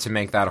tried to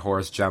make that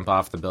horse jump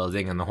off the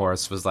building and the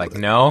horse was like,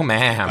 no,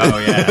 ma'am. Oh,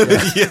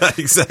 yeah. Yeah,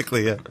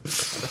 exactly, yeah.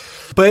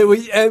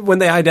 But when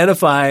they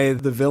identify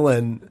the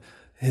villain,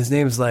 his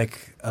name's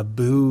like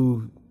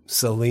Abu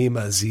Salim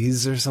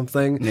Aziz or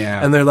something.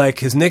 Yeah. And they're like,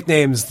 his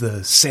nickname's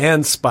the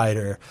Sand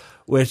Spider,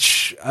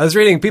 which I was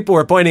reading, people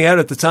were pointing out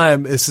at the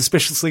time is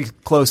suspiciously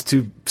close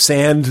to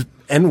Sand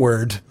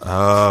N-word.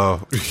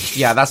 Oh.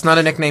 Yeah, that's not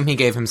a nickname he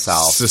gave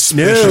himself.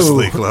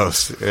 Suspiciously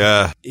close.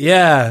 Yeah.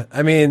 Yeah.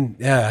 I mean,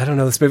 yeah, I don't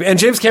know this movie. And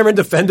James Cameron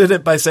defended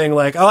it by saying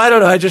like, oh, I don't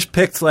know, I just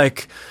picked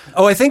like,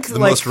 oh, I think The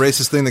like, most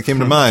racist thing that came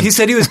to mind. he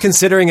said he was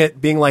considering it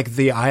being like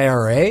the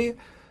IRA.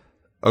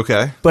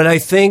 Okay. But I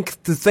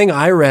think the thing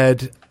I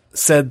read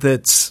said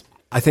that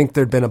I think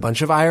there'd been a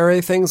bunch of IRA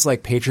things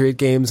like Patriot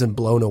Games and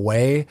Blown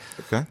Away.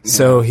 Okay.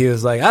 So he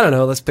was like, I don't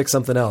know, let's pick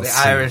something else.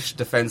 The Irish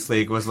Defense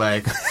League was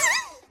like,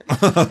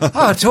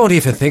 Oh, don't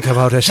even think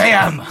about it.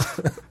 damn!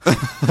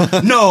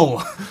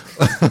 No!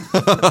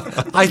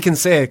 I can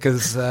say it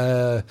because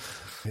I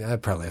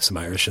probably have some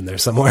Irish in there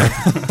somewhere.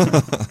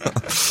 I'm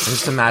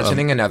just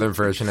imagining another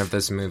version of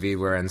this movie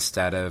where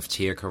instead of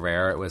Tia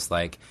Carrere, it was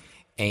like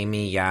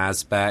Amy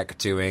Yazbek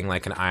doing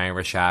like an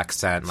Irish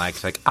accent, like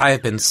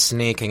I've been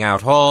sneaking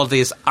out all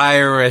these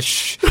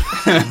Irish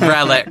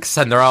relics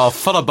and they're all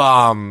full of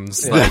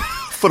bombs. Yeah. Like,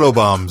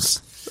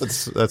 Photobombs.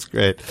 That's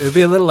great. It would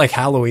be a little like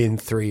Halloween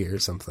 3 or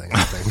something,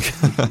 I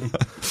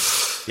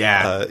think.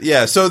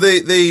 Yeah. So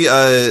they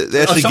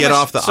actually get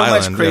off the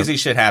island. So much crazy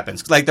shit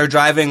happens. Like they're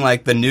driving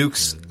like the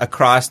nukes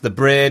across the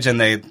bridge and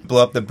they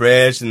blow up the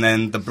bridge and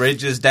then the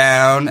bridge is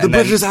down. The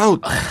bridge is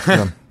out.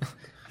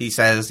 He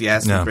says,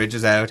 yes, No. the bridge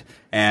is out.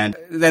 And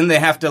then they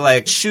have to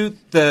like shoot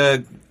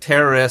the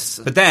terrorists.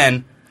 But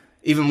then,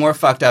 even more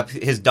fucked up,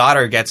 his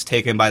daughter gets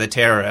taken by the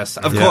terrorists.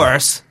 Of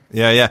course.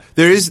 Yeah.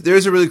 There's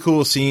a really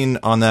cool scene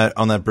on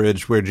that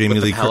bridge where Jamie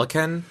with Lee the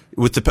pelican?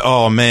 with the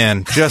oh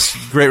man, just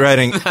great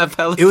writing.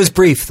 It was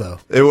brief though.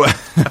 It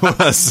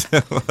was.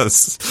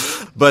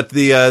 But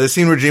the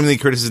scene where Jamie Lee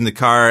Curtis is in the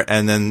car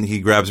and then he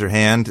grabs her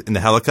hand in the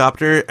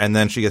helicopter and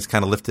then she gets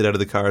kind of lifted out of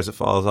the car as it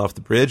falls off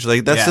the bridge.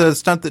 Like that's a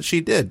stunt that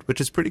she did,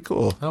 which is pretty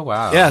cool. Oh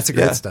wow. Yeah, it's a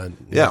great stunt.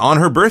 Yeah, on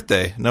her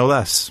birthday, no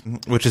less,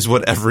 which is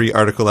what every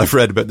article I've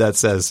read about that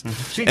says.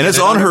 She And did it's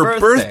it on her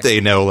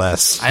birthday, no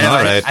less. I know.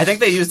 All right. I think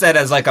they use that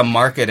as like a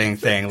marketing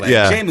thing. Like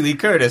Yeah. Jamie Lee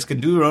Curtis can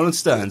do her own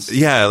stunts.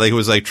 Yeah, like it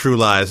was like True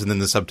Lies, and then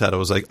the subtitle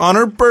was like on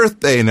her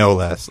birthday, no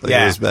less. Like,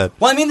 it was bad.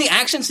 Well, I mean, the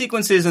action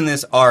sequences in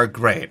this are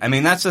great. I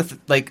mean, that's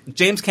like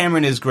James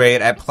Cameron is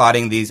great at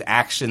plotting these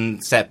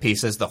action set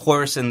pieces. The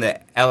horse in the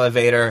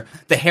elevator,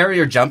 the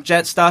Harrier jump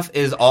jet stuff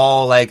is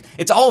all like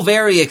it's all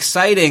very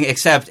exciting,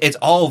 except it's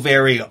all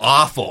very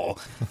awful.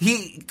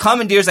 He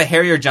commandeers a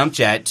Harrier jump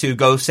jet to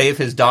go save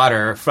his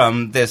daughter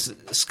from this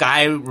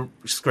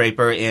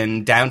skyscraper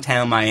in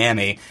downtown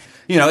Miami.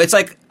 You know, it's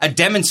like a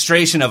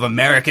demonstration of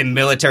American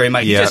military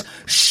might. Yeah. He just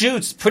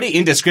shoots pretty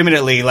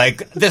indiscriminately,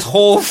 like this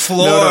whole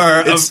floor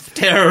of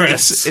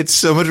terrorists. It's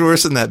so much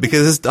worse than that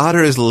because his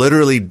daughter is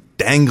literally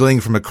dangling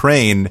from a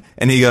crane,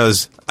 and he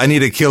goes, "I need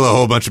to kill a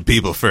whole bunch of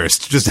people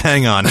first. Just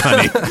hang on,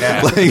 honey."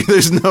 Like,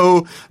 there's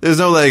no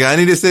like, I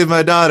need to save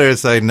my daughter.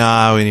 It's like,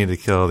 nah, we need to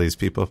kill these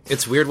people.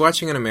 It's weird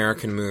watching an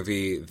American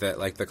movie that,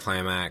 like, the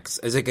climax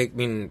is like, I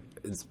mean,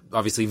 it's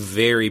obviously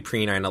very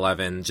pre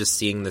 9/11. Just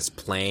seeing this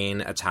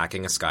plane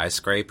attacking a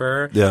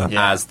skyscraper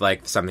as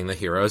like something the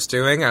hero's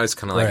doing, I was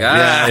kind of like,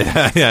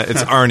 Yeah.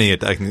 It's Arnie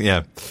attacking.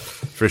 Yeah,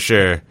 for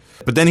sure.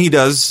 But then he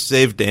does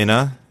save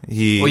Dana.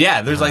 He, well,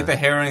 yeah, there's like the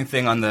herring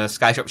thing on the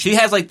sky ship. She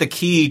has like the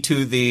key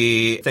to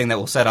the thing that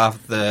will set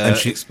off the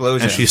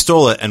explosion. And she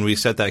stole it, and we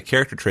set that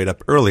character trait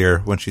up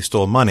earlier when she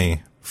stole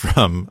money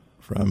from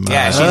she's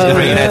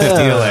great at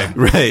stealing.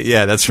 Right,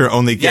 yeah, that's her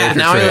only character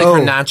now trait. I like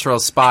her natural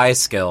spy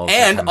skills.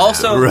 And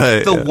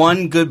also,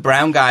 one good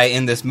brown guy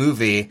in this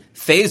movie,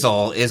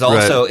 Faisal, is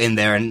also in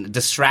there and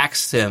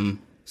distracts him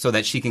so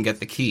that she can get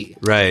the key.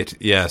 Right,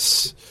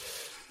 yes.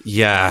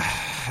 Yeah,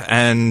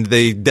 and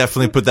they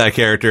definitely put that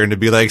character in to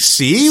be like,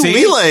 see?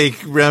 We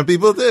like brown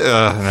people too.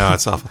 No,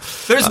 it's awful.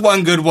 There's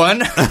one good one.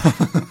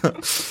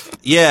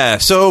 Yeah,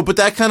 but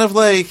that kind of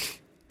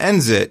like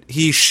ends it.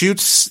 He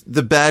shoots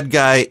the bad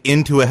guy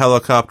into a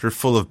helicopter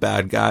full of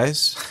bad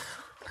guys.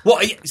 Well,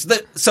 I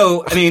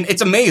mean,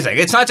 it's amazing.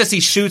 It's not just he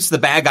shoots the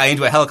bad guy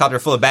into a helicopter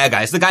full of bad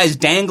guys. The guy's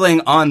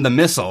dangling on the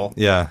missile.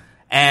 Yeah.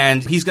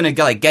 And he's going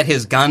to get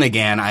his gun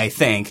again, I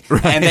think.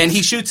 Right. And then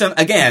he shoots him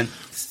again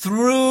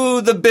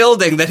through the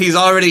building that he's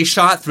already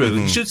shot through.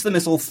 Mm-hmm. He shoots the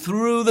missile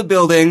through the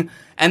building,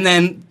 and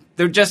then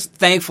there just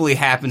thankfully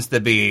happens to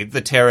be the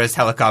terrorist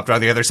helicopter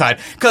on the other side.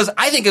 Because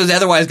I think it was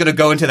otherwise going to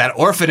go into that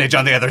orphanage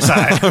on the other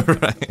side.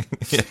 Right.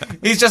 Yeah.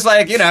 He's just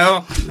like,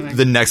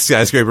 the next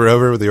skyscraper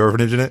over with the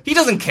orphanage in it? He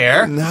doesn't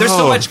care. No. There's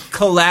so much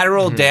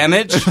collateral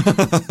damage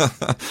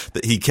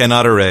that he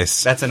cannot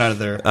erase. That's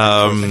another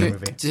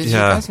movie. Did you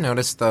guys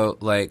notice, though,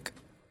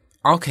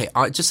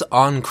 just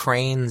on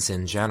cranes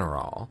in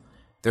general,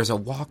 there's a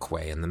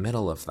walkway in the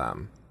middle of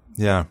them.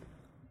 Yeah.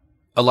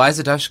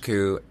 Eliza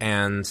Dushku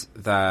and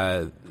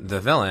the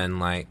villain,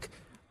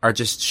 are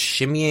just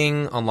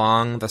shimmying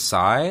along the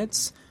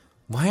sides.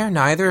 Why are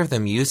neither of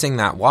them using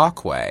that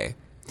walkway?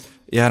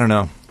 Yeah, I don't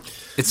know.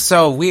 It's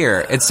so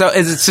weird. It's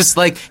just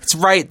it's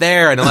right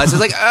there, and Eliza's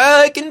like,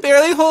 I can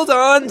barely hold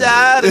on,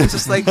 Dad. It's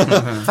just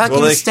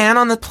fucking stand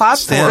on the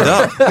platform. Stand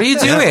up. What are you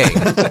doing?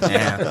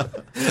 Yeah.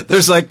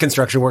 There's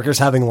construction workers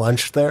having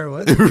lunch there.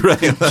 What?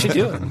 Right. What's she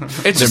doing?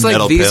 It's just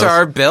these pills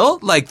are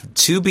built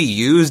to be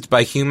used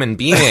by human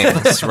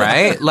beings,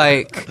 right?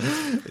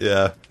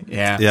 Yeah.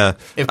 Yeah.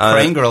 If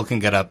Crane Girl can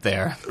get up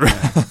there.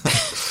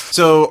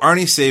 So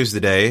Arnie saves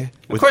the day.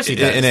 Of course he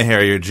does. In a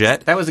Harrier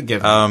jet. That was a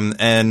given.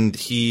 And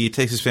he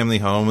takes his family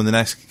home, and the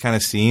next kind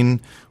of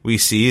scene we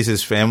see is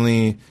his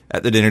family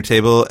at the dinner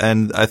table,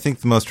 and I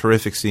think the most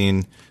horrific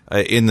scene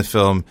in the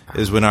film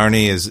is when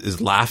Arnie is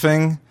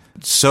laughing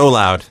so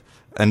loud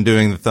and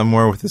doing the thumb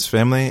war with his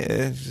family.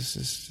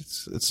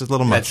 It's a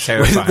little much. That's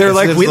terrifying. They're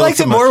like, we liked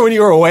it more when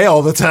you were away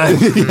all the time.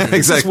 Yeah,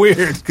 exactly. It's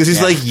weird. Because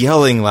he's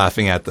yelling,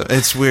 laughing at them.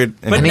 It's weird.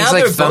 And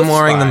he's thumb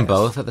warring them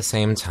both at the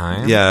same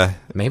time. Yeah.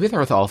 Maybe they're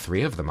with all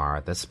three of them are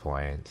at this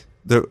point.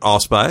 They're all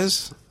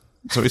spies?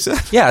 That's what we said?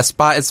 Yeah,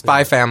 it's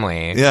spy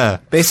family. Yeah.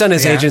 Based on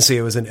his agency,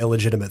 it was an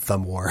illegitimate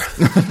thumb war.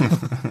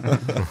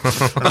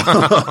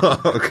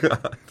 Oh,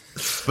 God.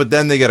 But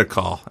then they get a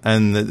call,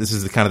 and this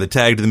is the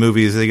tag to the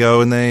movie as they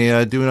go and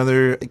they do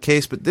another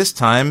case, but this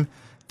time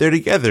they're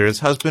together as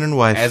husband and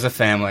wife. As a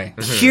family.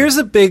 Here's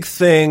a big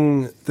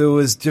thing that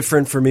was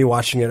different for me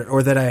watching it,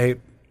 or that I,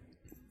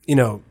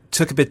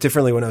 took a bit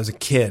differently when I was a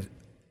kid.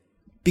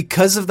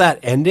 Because of that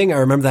ending, I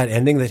remember that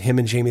ending that him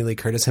and Jamie Lee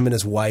Curtis, him and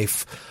his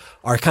wife,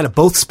 are kind of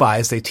both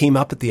spies. They team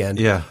up at the end.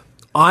 Yeah.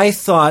 I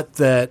thought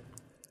that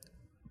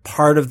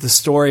part of the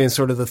story and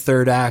sort of the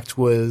third act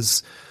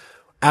was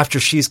after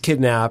she's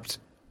kidnapped,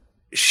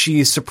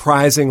 she's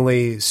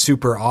surprisingly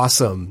super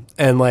awesome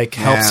and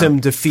helps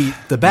him defeat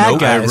the bad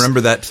guys. I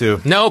remember that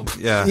too. Nope.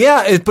 Yeah.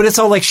 Yeah, but it's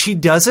all she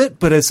does it,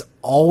 but it's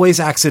always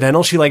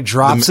accidental. She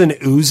drops an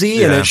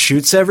Uzi and it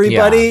shoots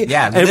everybody.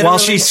 Yeah. And while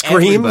she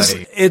screams,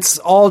 everybody. it's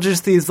all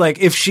just these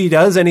if she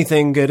does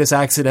anything good, it's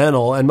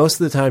accidental. And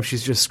most of the time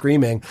she's just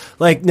screaming.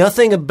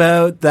 Nothing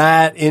about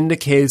that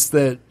indicates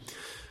that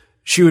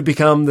she would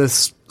become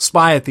this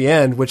spy at the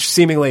end, which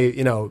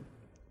seemingly,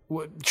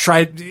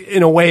 tried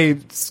in a way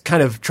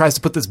kind of tries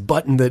to put this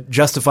button that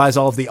justifies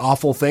all of the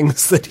awful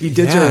things that he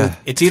did to her.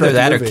 It's either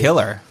that or kill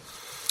her.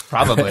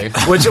 Probably.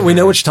 Which we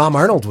know which Tom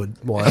Arnold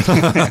would want.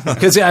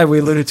 Because we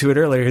alluded to it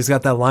earlier. He's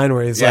got that line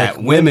where he's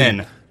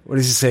women. What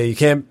does he say? You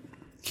can't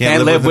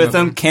live with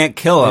them, can't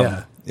kill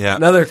them. Yeah.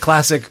 Another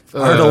classic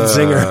Arnold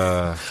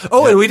zinger.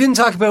 And we didn't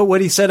talk about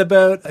what he said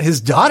about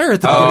his daughter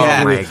at the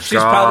beginning. She's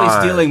probably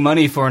stealing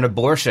money for an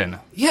abortion.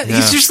 Yeah,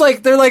 he's just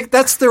they're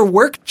that's their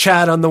work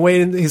chat on the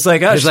way. And he's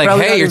like, he's like,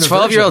 hey, your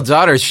 12-year-old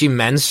daughter, is she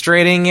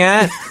menstruating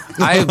yet?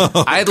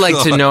 I'd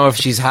like to know if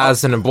she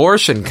has an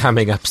abortion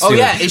coming up soon. Oh,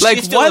 yeah. Is she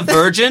still a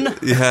virgin?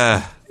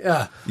 Yeah.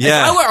 Yeah. If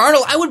I were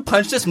Arnold, I would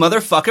punch this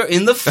motherfucker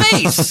in the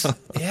face.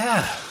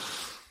 Yeah.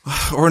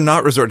 Or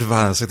not resort to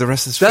violence like the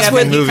rest of this That's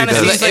what movie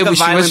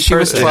does. She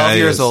was 12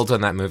 years old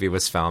when that movie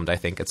was filmed. I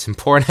think it's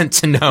important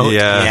to note.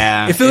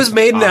 Yeah. If it was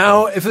made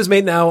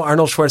now,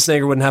 Arnold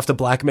Schwarzenegger wouldn't have to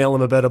blackmail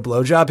him about a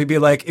blowjob. He'd be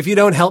like, if you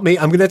don't help me,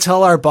 I'm going to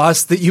tell our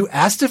boss that you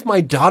asked if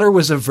my daughter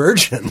was a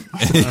virgin.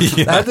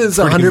 That is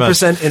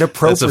 100%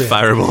 inappropriate. That's a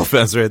fireable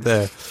offense right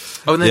there.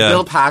 Oh, and then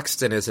Bill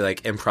Paxton is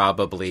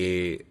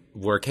improbably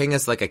working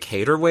as a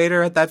cater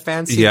waiter at that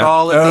fancy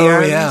ball at the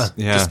end.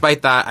 Yeah.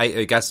 Despite that,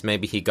 I guess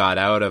maybe he got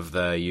out of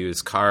the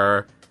used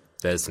car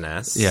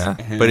business. Yeah,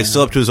 but he's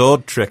still up to his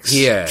old tricks.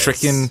 He is.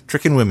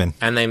 Tricking women.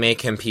 And they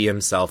make him pee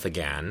himself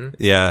again.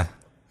 Yeah.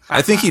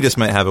 I think he just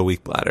might have a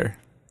weak bladder.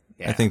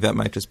 Yeah. I think that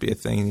might just be a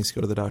thing. He needs to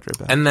go to the doctor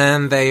about. And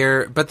then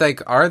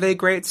are they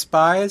great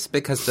spies?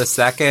 Because the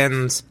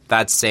second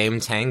that same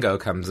tango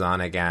comes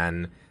on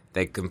again,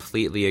 they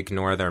completely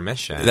ignore their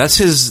mission. That's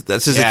his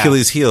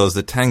Achilles heel is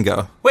the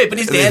tango. Wait, but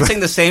he's dancing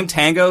the same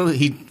tango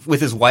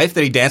with his wife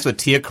that he danced with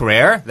Tia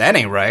Carrere? That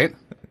ain't right.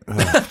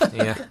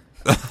 Yeah.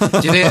 Do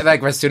you think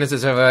like as soon as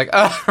it's over, like,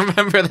 oh,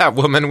 remember that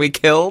woman we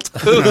killed?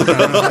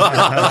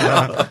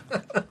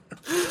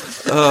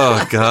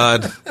 Oh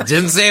God!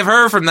 Didn't save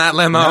her from that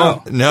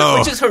limo. No.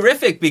 Which is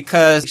horrific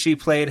because she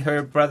played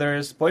her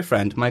brother's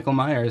boyfriend. Michael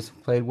Myers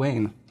played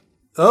Wayne.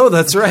 Oh,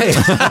 that's right.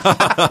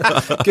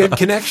 Good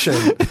connection.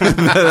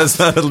 That's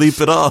not a leap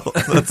at all.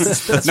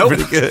 That's nope.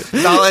 pretty good.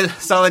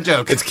 Solid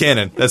joke. It's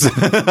canon.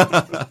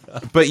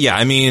 But yeah,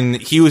 I mean,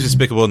 he was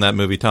despicable in that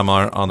movie. Tom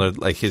Arnold,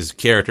 like his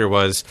character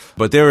was.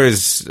 But there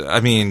was, I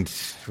mean,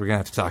 we're gonna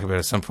have to talk about it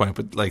at some point.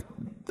 But like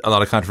a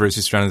lot of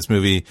controversy surrounding this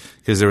movie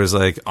because there was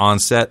like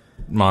on-set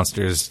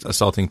monsters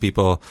assaulting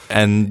people,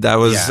 and that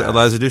was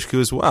Eliza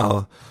Dushku as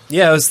well.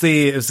 Yeah, it was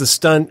the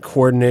stunt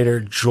coordinator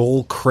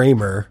Joel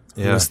Kramer.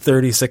 He was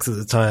 36 at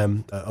the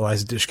time.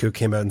 Eliza Dushku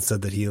came out and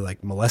said that he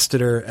like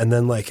molested her and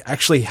then like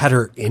actually had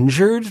her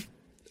injured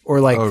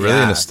or like. Oh, really?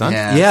 In a stunt?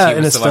 Yeah, he in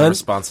a was the one stunt.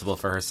 responsible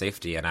for her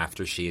safety. And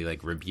after she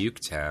like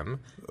rebuked him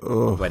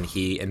when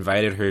he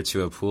invited her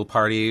to a pool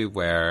party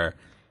where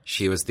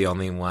she was the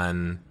only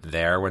one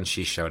there when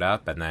she showed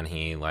up, and then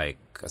he like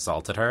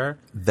assaulted her.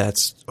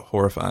 That's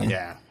horrifying.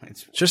 Yeah,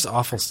 it's just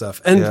awful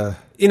stuff. And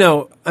you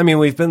know, I mean,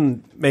 we've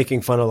been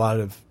making fun a lot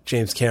of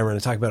James Cameron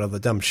and talking about all the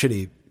dumb shit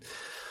he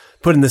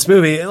put in this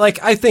movie.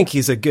 Like, I think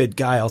he's a good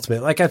guy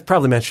ultimately. Like I've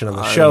probably mentioned on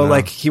the show,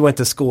 like he went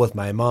to school with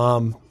my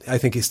mom. I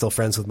think he's still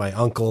friends with my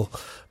uncle.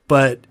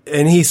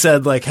 And he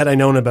said, like, had I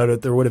known about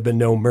it, there would have been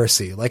no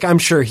mercy. Like, I'm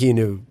sure he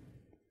knew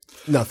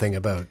nothing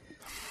about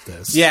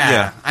this.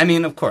 Yeah. I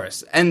mean, of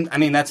course. And I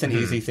mean, that's an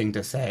easy thing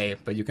to say,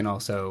 but you can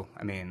also,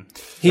 I mean,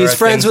 he's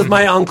friends with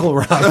my uncle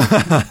Rob.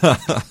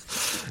 I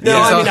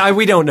mean,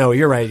 we don't know.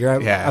 You're right.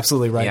 You're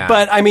absolutely right. Yeah.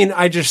 But I mean,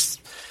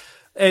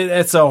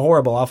 it's a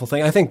horrible, awful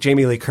thing. I think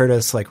Jamie Lee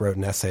Curtis like wrote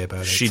an essay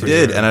about it. She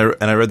did, and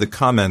I read the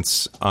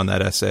comments on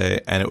that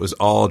essay, and it was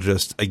all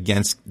just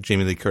against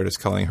Jamie Lee Curtis,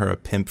 calling her a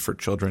pimp for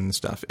children and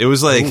stuff. It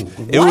was like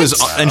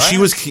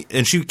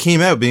she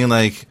came out being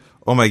like,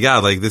 "Oh my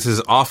God, like this is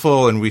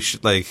awful, and we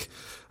should like."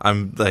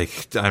 I'm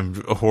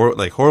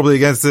horribly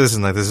against this,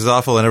 and like this is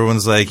awful, and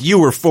everyone's like, "You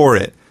were for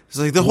it." It's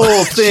like the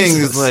whole thing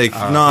is like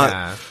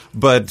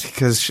but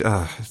because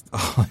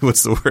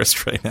Hollywood's the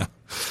worst right now.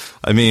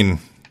 I mean,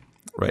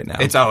 right now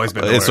it's always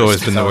been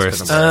the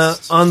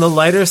worst. On the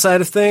lighter side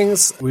of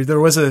things,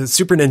 there was a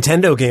Super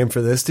Nintendo game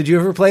for this. Did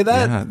you ever play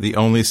that? Yeah, the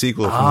only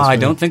sequel. From this I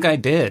movie. don't think I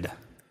did.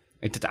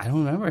 I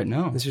don't remember it.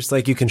 No, it's just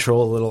like you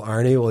control a little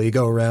Arnie while you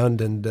go around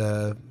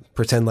and.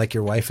 Pretend like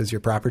your wife is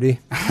your property.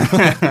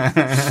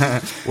 Actually,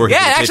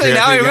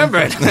 now I remember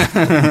it.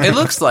 It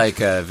looks like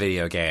a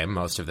video game,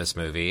 most of this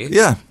movie.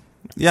 Yeah.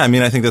 I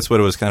mean, I think that's what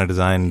it was kind of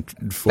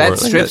designed for. That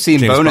strip scene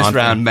James bonus Bond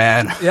round,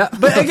 man. Yeah,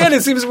 but again,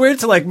 it seems weird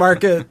to like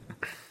market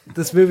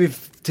this movie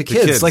to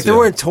kids. Like there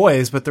weren't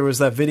toys, but there was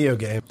that video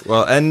game.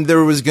 Well, and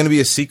there was going to be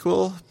a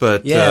sequel,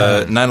 but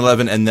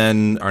 9/11 and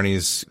then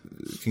Arnie's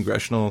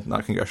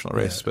not congressional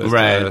race, but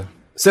right.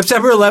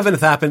 September 11th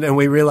happened, and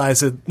we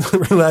realized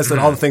that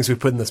all the things we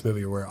put in this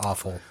movie were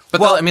awful. But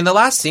the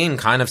last scene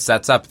kind of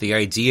sets up the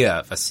idea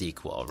of a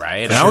sequel,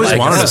 right? I always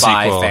wanted a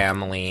spy sequel.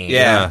 Family.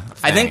 Yeah.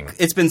 Thing. I think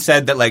it's been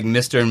said that like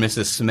Mr. and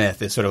Mrs.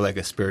 Smith is sort of like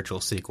a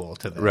spiritual sequel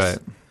to this. Right.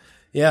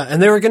 Yeah,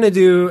 and they were going to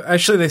do,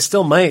 actually they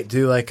still might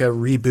do like a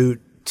reboot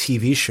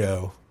TV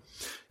show.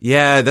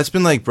 Yeah, that's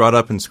been like brought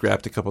up and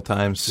scrapped a couple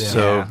times,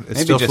 so it's maybe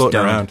still just floating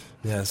don't. around.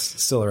 Yes,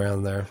 still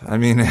around there. I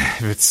mean,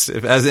 if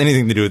it has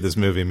anything to do with this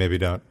movie, maybe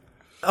don't.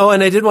 Oh,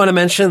 and I did want to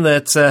mention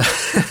that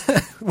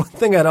one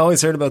thing I'd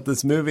always heard about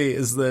this movie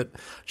is that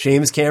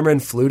James Cameron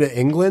flew to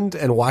England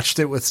and watched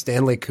it with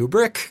Stanley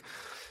Kubrick.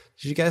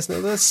 Did you guys know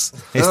this?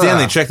 Hey,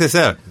 Stanley, check this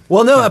out.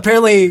 Well, no,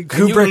 apparently Kubrick...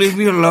 Can you leave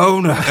me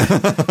alone?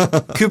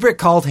 Kubrick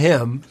called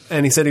him,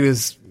 and he said he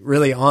was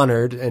really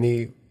honored, and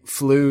he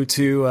flew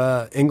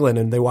to England,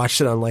 and they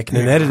watched it on like an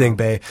editing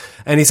bay.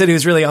 And he said he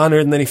was really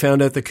honored, and then he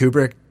found out that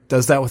Kubrick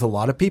does that with a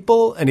lot of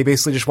people, and he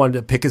basically just wanted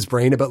to pick his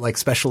brain about like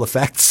special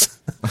effects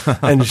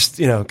and just,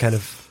 kind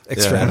of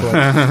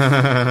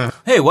extrapolate.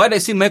 Hey, why did I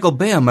see Michael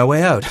Bay on my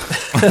way out?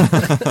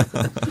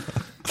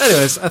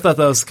 Anyways, I thought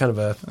that was kind of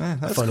a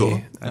funny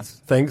cool.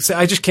 thing. So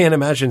I just can't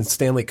imagine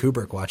Stanley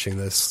Kubrick watching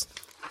this.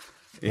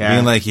 Yeah.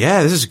 Being like,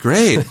 yeah, this is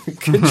great.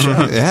 Good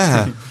job.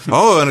 Yeah.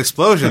 Oh, an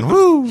explosion.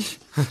 Woo.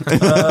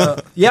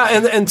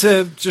 And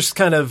to just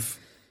kind of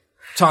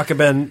talk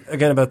again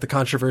about the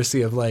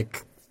controversy of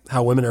like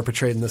how women are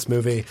portrayed in this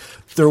movie,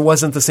 there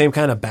wasn't the same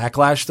kind of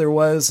backlash there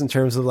was in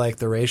terms of like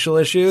the racial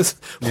issues.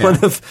 Yeah. One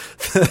of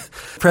the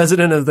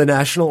president of the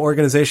National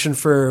Organization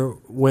for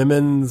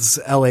Women's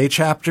LA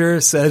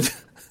chapter said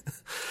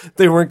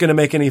they weren't going to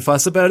make any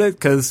fuss about it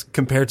because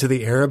compared to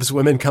the Arabs,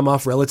 women come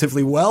off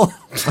relatively well,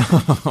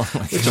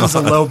 which is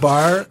a low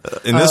bar.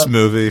 In this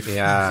movie.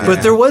 Yeah.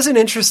 But there was an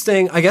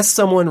interesting, I guess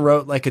someone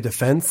wrote like a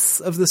defense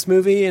of this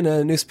movie in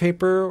a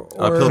newspaper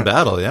or Uphill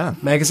Battle, yeah.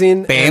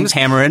 magazine. Bames,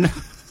 Cameron.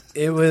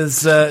 It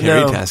was Harry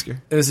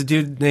Tasker. It was a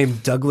dude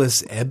named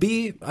Douglas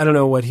Eby. I don't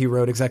know what he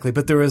wrote exactly,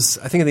 but there was,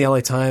 I think in the LA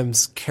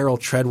Times, Carol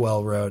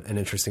Treadwell wrote an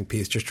interesting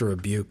piece, just a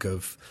rebuke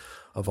of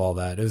all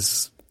that. It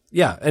was,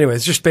 yeah.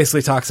 Anyways, just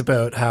basically talks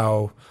about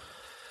how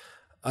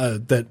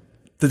that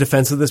the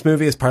defense of this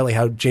movie is partly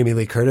how Jamie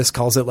Lee Curtis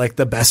calls it like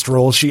the best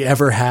role she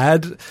ever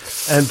had,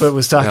 but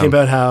was talking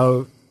about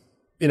how,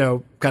 you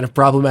know, kind of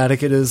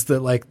problematic it is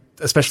that like,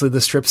 especially the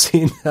strip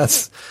scene,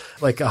 that's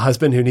like a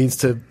husband who needs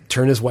to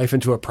turn his wife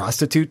into a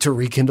prostitute to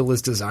rekindle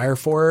his desire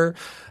for her.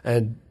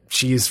 And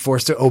she's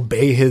forced to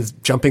obey his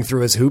jumping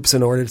through his hoops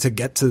in order to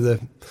get to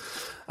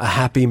a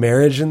happy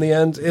marriage in the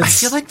end. I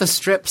feel like the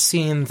strip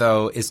scene,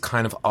 though, is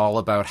kind of all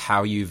about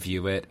how you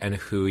view it and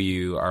who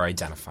you are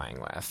identifying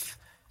with.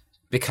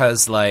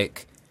 Because,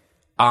 like,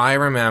 I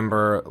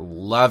remember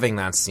loving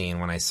that scene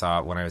when I saw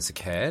it when I was a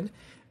kid.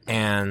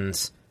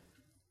 And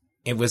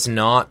it was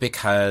not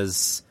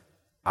because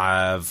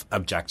of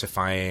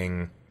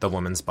objectifying the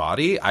woman's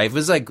body. I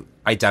was like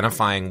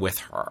identifying with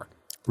her.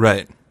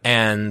 Right.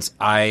 And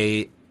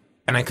I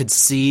could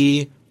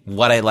see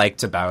what I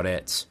liked about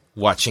it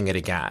watching it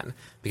again.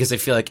 Because I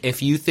feel like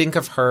if you think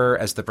of her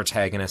as the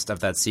protagonist of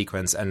that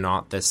sequence and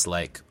not this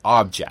like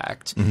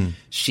object,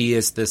 she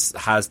has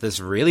this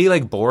really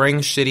like boring,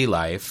 shitty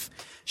life.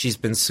 She's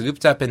been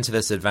swooped up into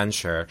this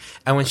adventure.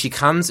 And when she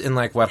comes in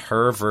like what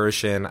her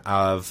version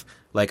of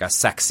like a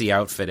sexy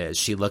outfit is,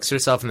 she looks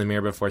herself in the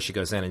mirror before she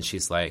goes in and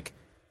she's like,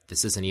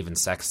 this isn't even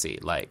sexy.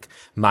 Like,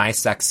 my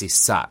sexy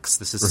sucks.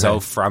 This is so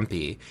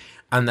frumpy.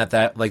 And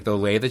that like the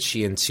way that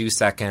she in 2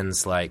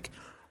 seconds like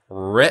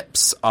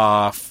rips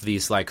off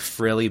these like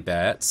frilly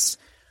bits,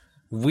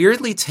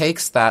 weirdly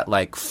takes that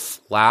like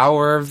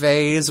flower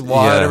vase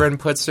water and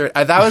puts her,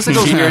 that was like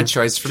a weird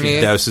choice for me.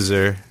 She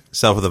douses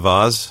herself with a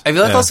vase. I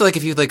feel like also like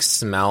if you like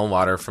smell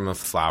water from the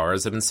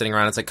flowers that have been sitting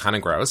around, it's like kind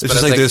of gross. It's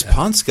just like there's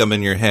pond scum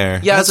in your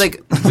hair. Yeah, it's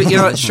like, you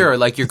know what, sure,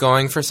 like you're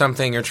going for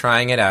something, you're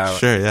trying it out.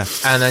 Sure, yeah.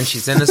 And then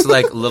she's in this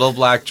like little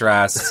black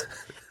dress.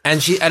 And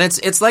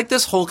it's like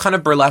this whole kind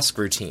of burlesque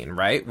routine,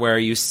 right? Where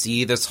you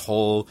see this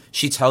whole,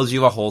 she tells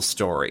you a whole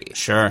story.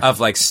 Sure.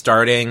 Of like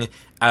starting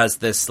as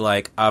this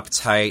like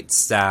uptight,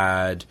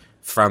 sad,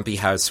 frumpy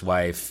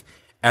housewife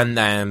and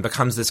then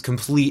becomes this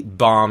complete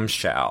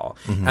bombshell.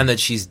 And that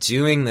she's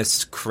doing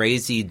this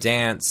crazy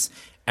dance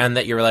and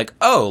that you're like,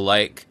 oh,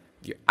 like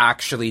you're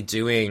actually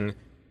doing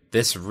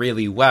this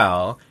really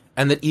well.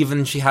 And that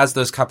even she has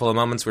those couple of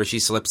moments where she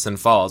slips and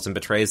falls and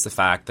betrays the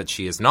fact that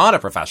she is not a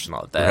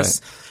professional at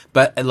this,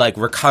 but like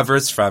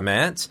recovers from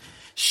it.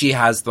 She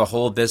has the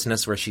whole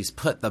business where she's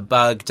put the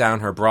bug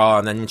down her bra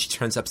and then when she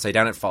turns upside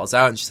down, it falls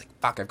out and she's like,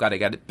 fuck, I've got to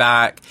get it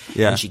back.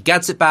 Yeah. And she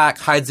gets it back,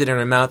 hides it in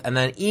her mouth. And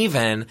then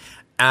even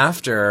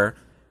after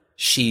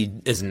she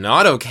is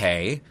not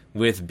okay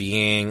with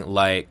being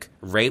like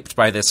raped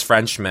by this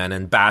Frenchman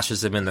and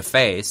bashes him in the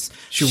face,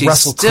 she's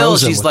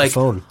like,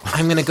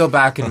 I'm going to go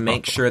back and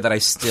make sure that I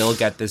still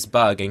get this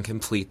bug and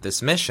complete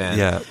this mission.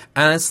 Yeah.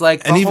 And it's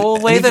like the whole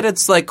way that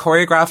it's like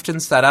choreographed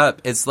and set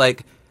up, it's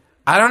like,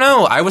 I don't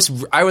know. I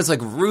was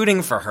like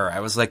rooting for her. I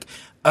was like,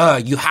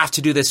 you have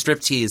to do this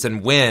striptease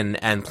and win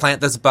and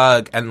plant this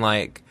bug and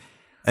like.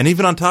 And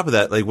even on top of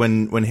that, like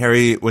when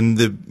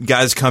the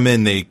guys come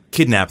in, they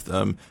kidnap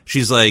them.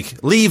 She's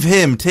like, leave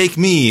him, take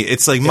me.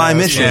 It's like my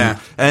mission. Yeah.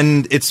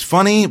 And it's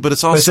funny, but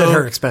it's also. But it's at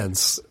her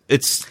expense.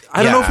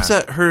 I don't know if it's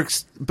at her,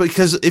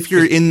 because if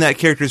you're in that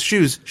character's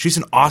shoes, she's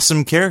an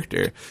awesome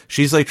character.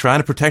 She's like trying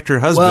to protect her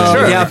husband. Well,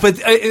 sure. Yeah,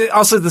 but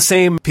also the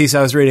same piece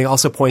I was reading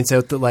also points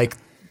out that like,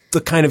 the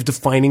kind of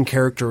defining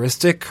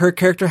characteristic her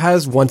character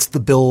has once the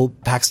Bill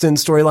Paxton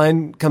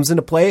storyline comes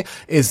into play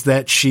is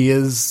that she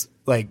is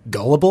like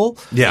gullible.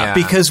 Yeah.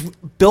 Because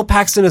Bill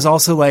Paxton is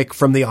also like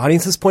from the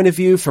audience's point of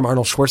view, from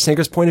Arnold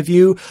Schwarzenegger's point of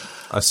view,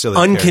 a silly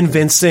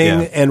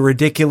unconvincing and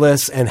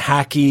ridiculous and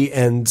hacky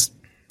and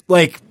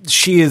like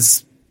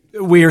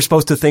we are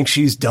supposed to think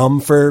she's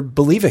dumb for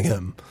believing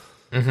him.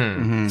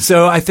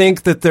 So I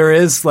think that there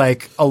is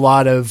like a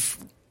lot of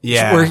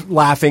we're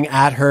laughing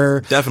at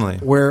her.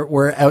 Definitely.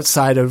 We're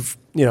outside of,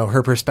 you know,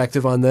 her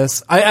perspective on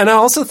this. I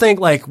also think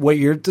like what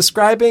you're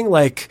describing,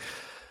 like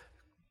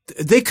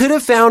they could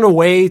have found a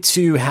way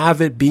to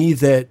have it be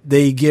that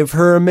they give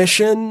her a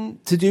mission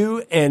to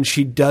do and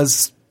she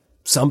does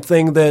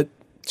something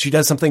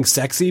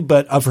sexy,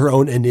 but of her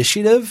own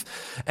initiative.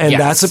 And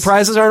that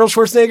surprises Arnold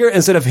Schwarzenegger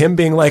instead of him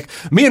being like,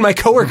 me and my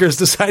coworkers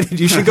decided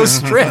you should go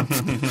strip.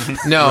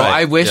 No,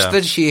 I wish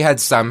that she had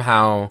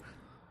somehow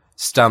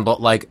stumbled.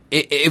 Like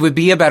it would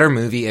be a better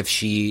movie if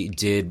she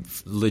did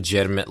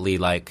legitimately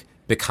like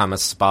become a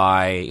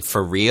spy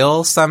for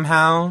real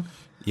somehow.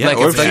 Yeah, like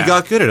or if she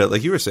got good at it,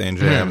 like you were saying,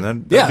 Jam.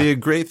 That'd be a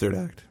great third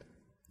act.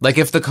 Like,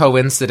 if the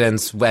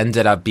coincidence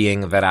ended up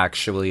being that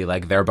actually,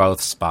 like, they're both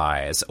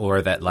spies,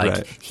 or that,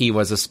 like, he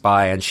was a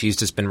spy and she's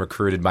just been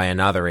recruited by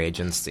another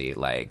agency,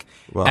 like,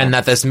 and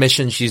that this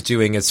mission she's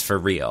doing is for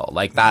real.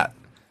 Like, that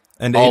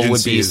and all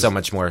would be so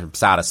much more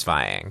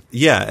satisfying.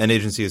 Yeah, and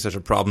agency is such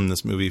a problem in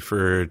this movie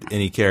for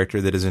any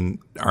character that isn't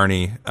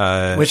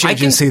Arnie. Which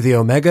agency, the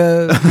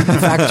Omega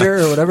Factor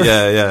or whatever?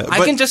 Yeah.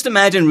 I can just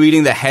imagine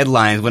reading the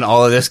headlines when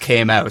all of this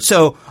came out.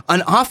 So,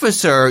 an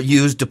officer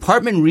used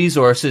department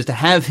resources to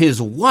have his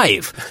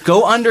wife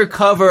go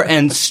undercover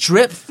and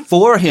strip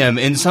for him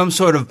in some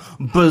sort of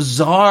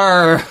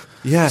bizarre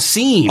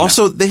scene.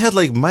 Also, they had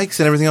like mics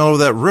and everything all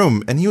over that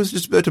room, and he was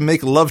just about to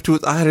make love to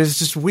it. It's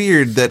just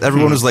weird that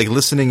everyone was like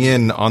listening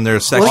in on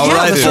their sex. All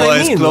right,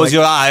 boys, close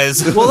your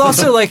eyes. Well,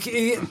 also like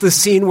the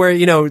scene where,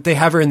 you know, they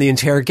have her in the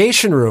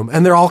interrogation room,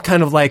 and they're all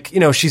kind of like, you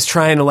know, she's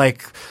trying to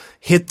like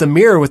hit the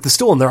mirror with the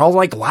stool, and they're all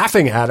like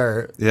laughing at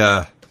her.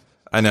 Yeah.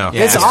 I know.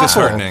 Yeah, it's awful.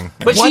 Disheartening.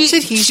 But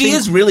she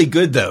is really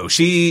good, though.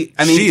 She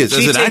is,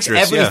 as an takes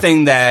actress,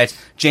 everything that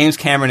James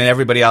Cameron and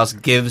everybody else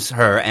gives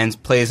her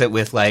and plays it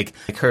with like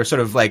her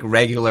sort of like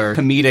regular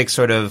comedic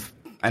sort of,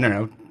 I don't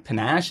know,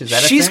 panache. Is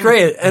that she's a thing?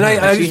 great, and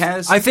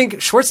I think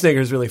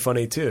Schwarzenegger's really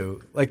funny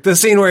too. Like the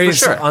scene where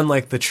he's on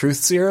like the truth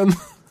serum.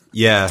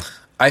 Yeah,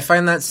 I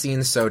find that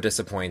scene so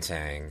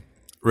disappointing.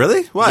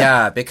 Really? Why?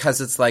 Yeah,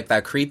 because it's like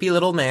that creepy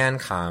little man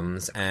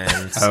comes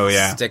and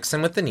sticks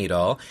him with the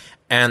needle.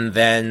 And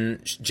then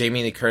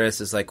Jamie Lee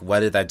Curtis is like, what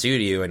did that do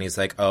to you? And he's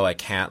like, oh, I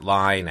can't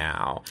lie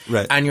now.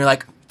 Right. And you're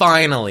like,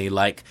 finally,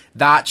 like,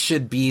 that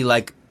should be,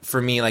 like,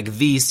 for me, like,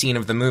 the scene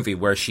of the movie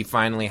where she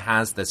finally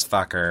has this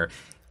fucker.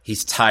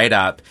 He's tied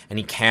up, and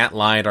he can't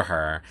lie to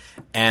her.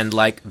 And,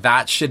 like,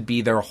 that should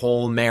be their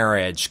whole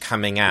marriage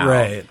coming out.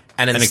 Right.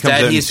 And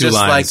instead, he's just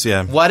lines,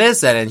 like, what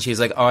is it? And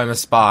she's like, oh, I'm a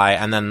spy.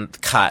 And then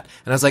cut.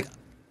 And I was like,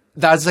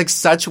 that's like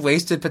such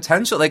wasted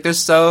potential. Like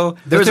there's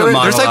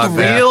like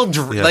real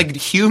like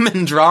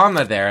human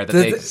drama there that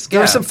they skip. There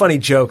were some funny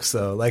jokes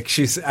though. Like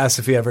she asked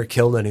if he ever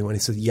killed anyone. He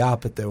said, "Yeah,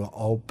 but they were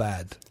all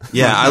bad."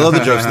 Yeah, I love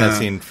the jokes in that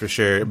scene for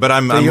sure. But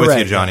I'm with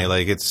you, Johnny.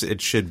 Like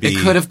it should be. It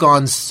could have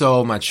gone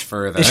so much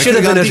further. It should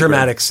have been a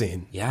dramatic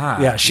scene.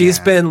 Yeah, she's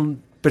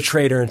been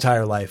betrayed her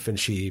entire life, and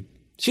she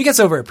gets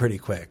over it pretty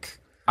quick.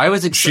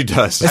 She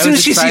does. As soon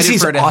as she sees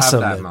he's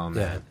awesome. That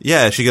moment.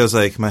 Yeah, she goes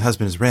like, my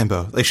husband is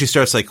Rambo. Like she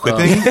starts like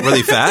quipping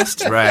really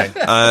fast. Right.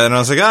 And I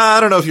was like, I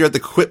don't know if you're at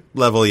the quip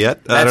level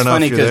yet. That's I don't know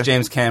funny because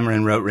James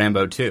Cameron wrote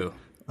Rambo 2.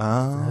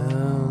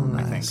 Oh,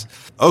 nice.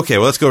 Okay,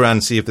 well, let's go around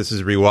and see if this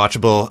is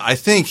rewatchable. I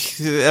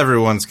think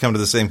everyone's come to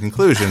the same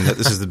conclusion that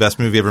this is the best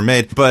movie ever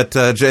made. But,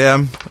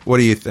 JM, what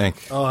do you think?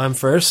 Oh, I'm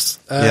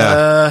first?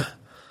 Yeah.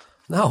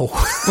 No.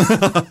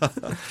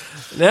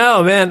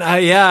 No, man.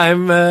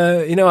 I'm,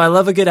 I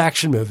love a good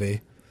action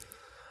movie.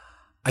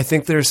 I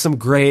think there's some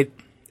great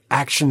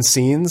action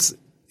scenes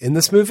in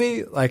this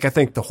movie. Like, I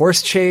think the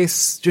horse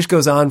chase just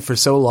goes on for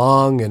so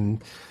long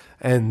and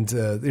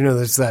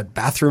there's that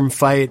bathroom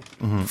fight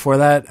before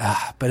that.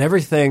 But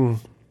everything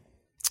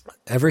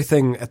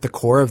at the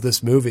core of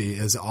this movie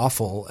is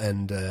awful.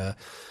 And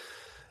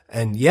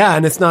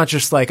it's not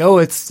just like, oh,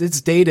 it's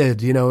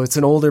dated, it's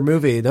an older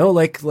movie. No,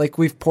 like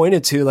we've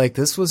pointed to, like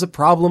this was a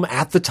problem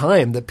at the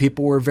time that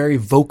people were very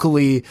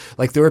vocally,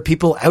 like there were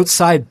people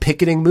outside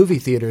picketing movie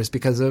theaters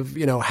because of,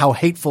 how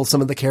hateful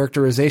some of the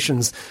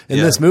characterizations in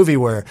this movie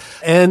were.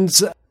 And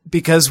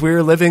because we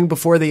were living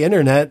before the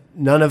internet,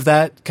 none of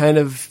that kind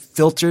of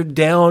filtered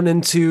down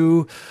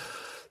into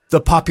the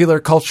popular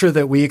culture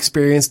that we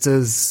experienced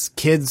as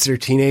kids or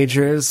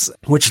teenagers,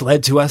 which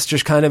led to us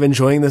just kind of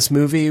enjoying this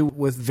movie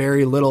with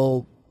very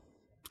little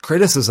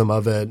criticism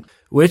of it,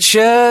 which,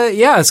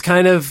 is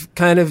kind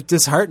of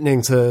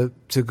disheartening to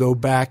go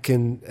back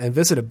and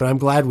visit it, but I'm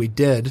glad we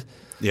did.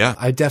 Yeah.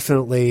 I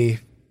definitely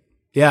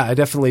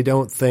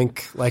don't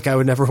think, like, I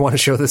would never want to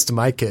show this to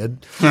my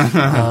kid.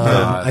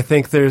 I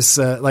think there's,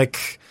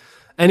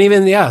 and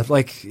even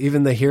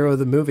the hero of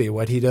the movie,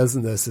 what he does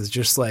in this is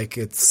just like,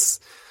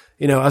 it's,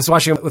 I was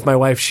watching it with my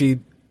wife.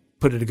 She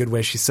put it a good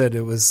way. She said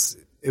it was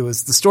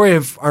the story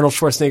of Arnold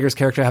Schwarzenegger's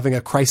character having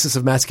a crisis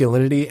of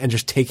masculinity and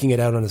just taking it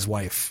out on his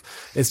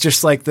wife. It's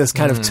just like this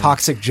kind of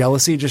toxic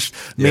jealousy just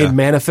made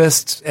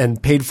manifest and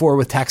paid for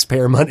with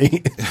taxpayer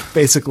money,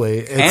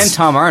 basically. And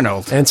Tom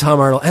Arnold. And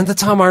the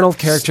Tom Arnold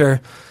character.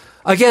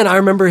 Again, I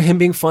remember him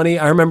being funny.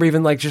 I remember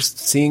even like just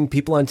seeing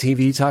people on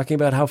TV talking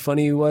about how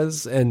funny he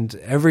was. And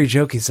every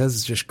joke he says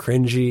is just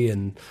cringy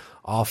and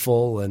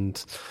awful.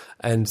 And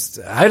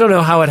I don't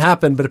know how it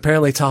happened, but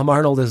apparently Tom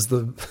Arnold is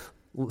the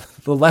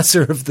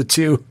lesser of the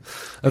two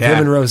of him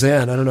and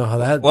Roseanne. I don't know how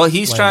that. Well, I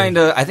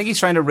think he's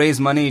trying to raise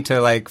money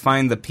to like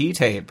find the P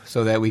tape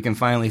so that we can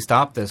finally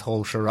stop this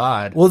whole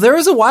charade. Well, there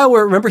was a while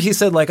where, remember, he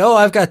said like, "Oh,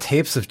 I've got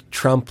tapes of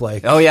Trump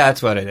like." Oh yeah,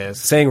 that's what it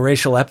is. Saying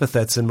racial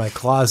epithets in my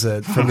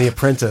closet from The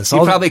Apprentice.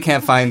 You probably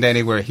can't find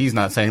anywhere he's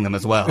not saying them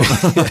as well.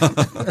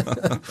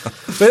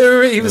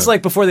 But he was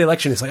like before the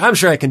election, he's like, "I'm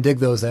sure I can dig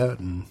those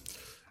out."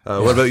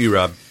 What about you,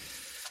 Rob?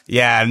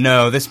 Yeah,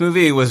 no, this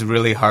movie was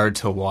really hard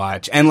to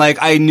watch. And, like,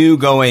 I knew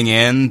going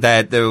in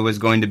that there was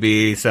going to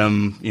be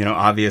some,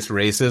 obvious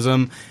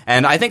racism.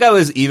 And I think I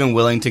was even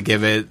willing to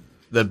give it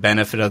the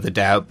benefit of the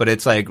doubt, but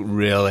it's, like,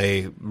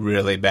 really,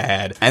 really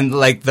bad. And,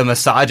 like, the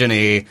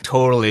misogyny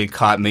totally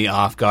caught me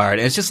off guard.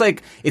 And it's just,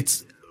 like,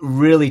 it's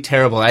really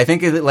terrible. I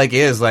think it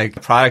is a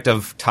product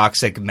of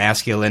toxic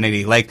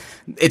masculinity. Like,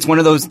 it's one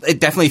of those, it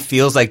definitely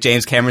feels like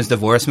James Cameron's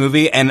divorce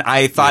movie, and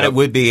I thought it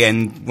would be,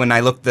 and when I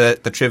looked the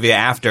trivia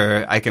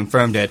after, I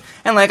confirmed it.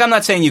 And I'm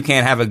not saying you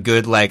can't have a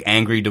good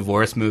angry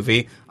divorce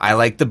movie. I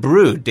like The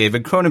Brood,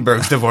 David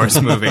Cronenberg's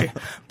divorce movie.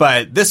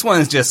 But this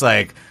one's just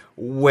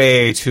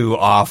way too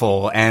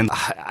awful, and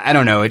I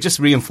don't know, it just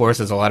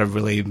reinforces a lot of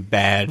really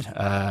bad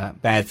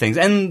things.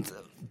 And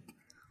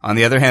on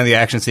the other hand, the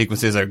action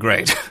sequences are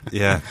great.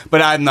 Yeah.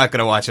 But I'm not going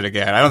to watch it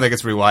again. I don't think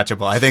it's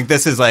rewatchable. I think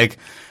this is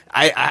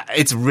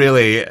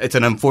it's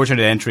an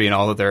unfortunate entry in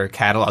all of their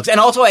catalogs. And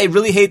also, I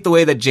really hate the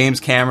way that James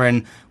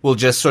Cameron will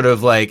just sort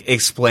of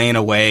explain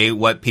away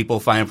what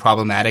people find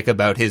problematic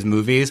about his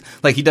movies.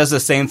 He does the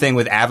same thing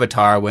with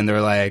Avatar when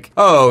they're like,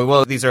 oh,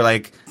 well, these are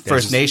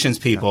First Nations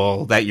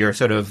people that you're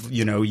sort of,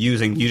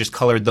 using, you just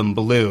colored them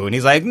blue. And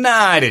he's like, nah,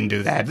 I didn't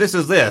do that. This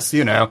is this.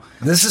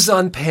 This is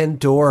on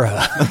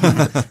Pandora.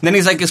 Then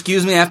he's like,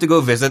 excuse me, I have to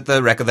go visit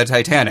the wreck of the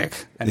Titanic.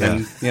 And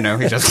then,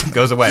 he just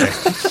goes away.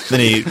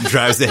 Then he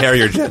drives the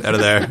Harrier jet out of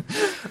there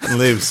and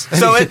leaves.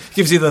 So it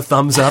gives you the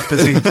thumbs up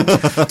as he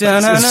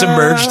is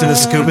submerged in a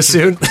scuba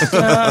suit.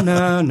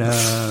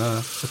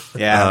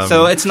 Yeah,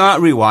 so it's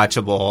not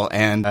rewatchable.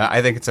 And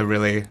I think it's a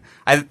really...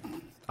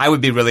 I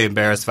would be really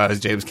embarrassed if I was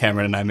James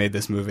Cameron and I made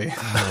this movie.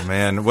 Oh,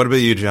 man. What about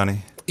you,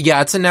 Johnny?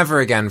 Yeah, it's a never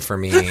again for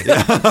me. And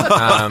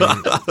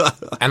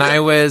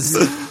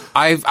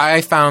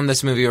I found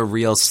this movie a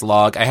real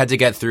slog. I had to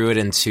get through it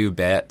in 2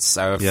 bits.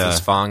 I was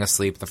falling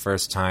asleep the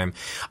first time.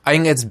 I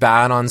think it's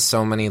bad on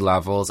so many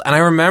levels. And I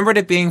remembered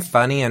it being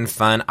funny and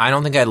fun. I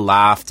don't think I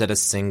laughed at a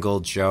single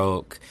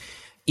joke.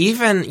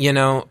 Even,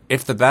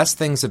 if the best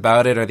things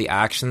about it are the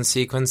action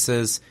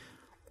sequences,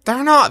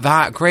 they're not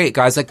that great,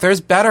 guys. There's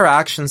better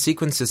action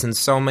sequences in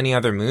so many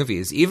other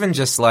movies. Even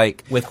just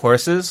with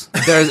horses?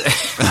 There's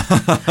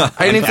I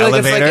didn't feel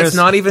it's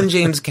not even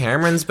James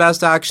Cameron's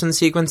best action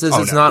sequences.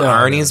 It's not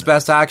Arnie's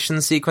best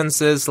action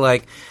sequences. I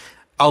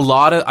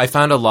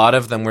found a lot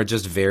of them were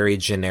just very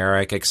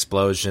generic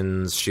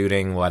explosions,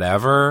 shooting,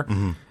 whatever.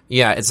 Mm-hmm.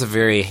 Yeah, it's a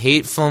very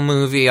hateful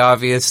movie,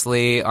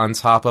 obviously, on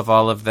top of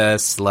all of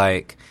this,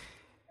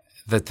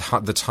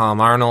 the Tom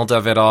Arnold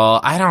of it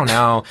all. I don't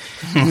know.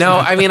 No,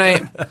 I mean,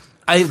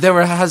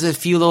 has a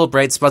few little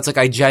bright spots.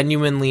 I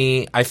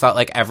felt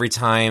like every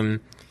time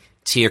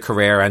Tia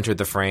Carrere entered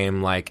the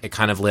frame, it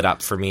kind of lit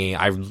up for me.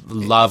 I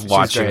love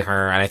watching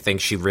her, and I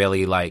think she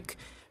really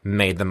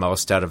made the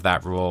most out of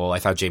that role. I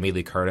thought Jamie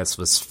Lee Curtis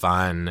was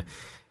fun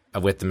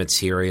with the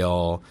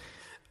material.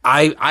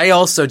 I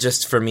also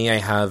just, for me,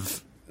 I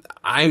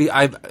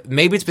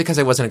maybe it's because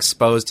I wasn't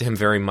exposed to him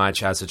very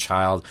much as a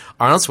child.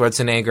 Arnold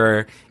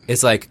Schwarzenegger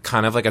is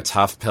kind of a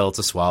tough pill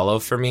to swallow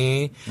for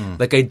me.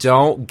 I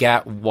don't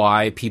get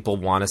why people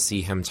want to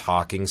see him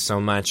talking so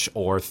much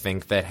or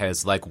think that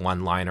his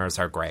one-liners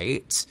are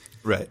great.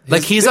 Right.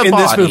 He's a body. In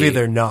this movie,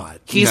 they're not.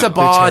 He's a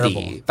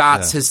body.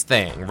 That's his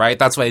thing, right?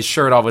 That's why his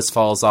shirt always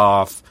falls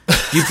off.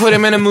 You put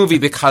him in a movie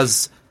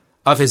because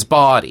of his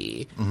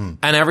body. Mm-hmm.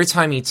 And every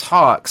time he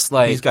talks,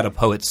 he's got a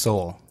poet's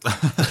soul.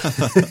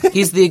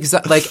 He's the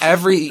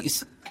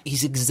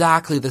he's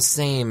exactly the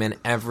same in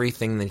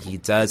everything that he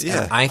does.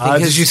 Yeah. And I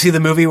think did you see the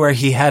movie where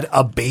he had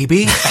a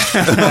baby?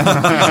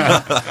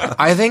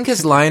 I think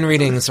his line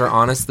readings are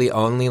honestly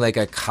only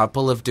a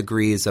couple of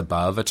degrees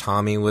above a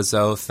Tommy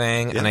Wiseau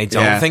thing. Yeah. And I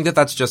don't think that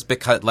that's just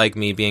because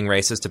me being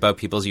racist about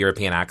people's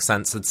European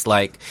accents. It's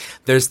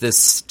there's this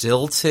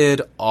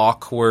stilted,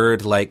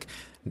 awkward,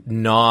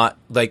 not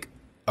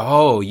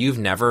oh, you've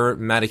never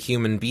met a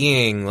human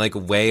being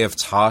way of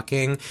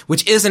talking,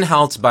 which isn't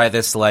helped by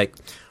this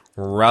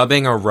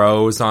rubbing a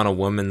rose on a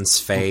woman's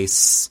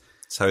face.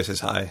 That's how he says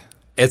hi.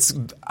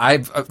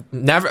 I've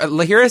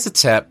never. Here is a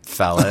tip,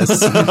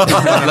 fellas.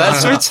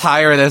 Let's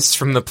retire this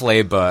from the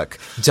playbook.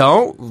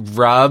 Don't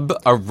rub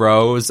a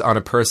rose on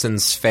a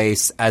person's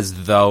face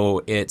as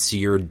though it's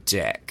your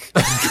dick.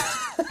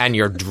 And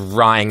you're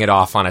drying it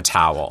off on a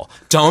towel.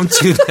 Don't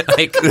do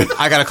that.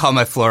 I gotta call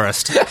my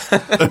florist.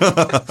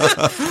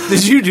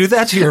 Did you do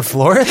that to your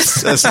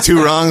florist? That's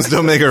 2 wrongs,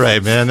 don't make it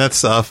right, man.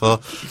 That's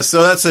awful.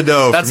 So that's a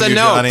no. That's from a you,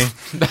 no, Johnny.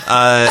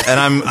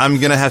 And I'm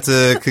gonna have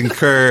to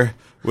concur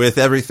with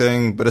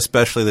everything, but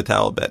especially the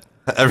towel bit.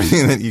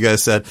 Everything that you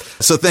guys said.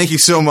 So thank you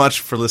so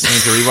much for listening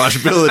to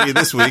Rewatchability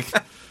this week.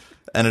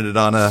 Ended it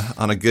on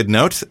a good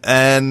note.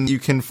 And you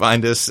can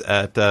find us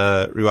at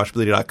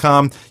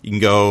rewatchability.com. You can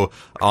go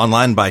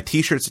online, buy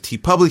t-shirts at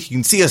TeePublic. You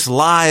can see us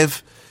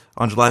live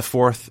on July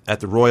 4th at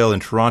the Royal in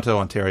Toronto,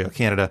 Ontario,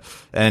 Canada.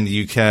 And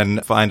you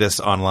can find us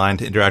online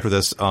to interact with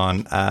us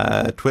on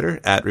Twitter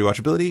at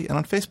Rewatchability and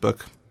on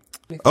Facebook.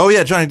 Oh,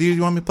 yeah, Johnny, do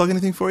you want me to plug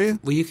anything for you?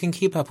 Well, you can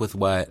keep up with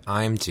what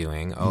I'm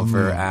doing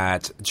over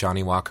at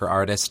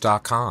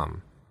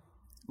JohnnyWalkerArtist.com.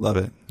 Love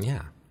it.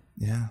 Yeah.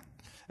 Yeah.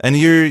 And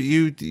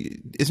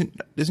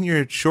isn't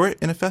your short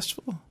in a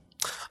festival?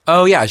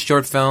 Oh, yeah. A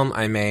short film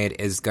I made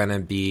is going to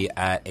be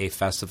at a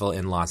festival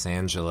in Los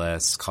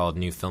Angeles called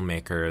New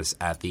Filmmakers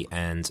at the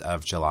end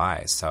of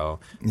July. So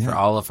for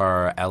all of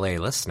our LA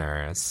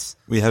listeners...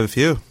 We have a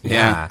few.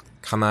 Yeah.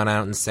 Come on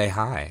out and say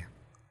hi.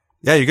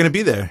 Yeah, you're going to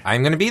be there.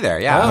 I'm going to be there,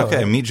 yeah. Oh,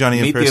 okay, meet Johnny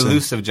in person. Meet the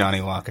elusive Johnny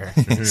Walker.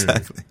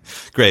 Exactly.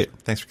 Great.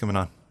 Thanks for coming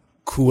on.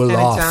 Cool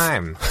off.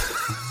 Anytime.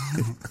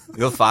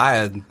 You're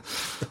fired.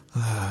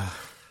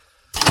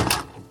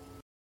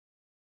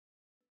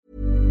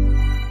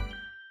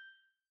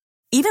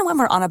 Even when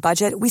we're on a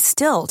budget, we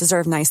still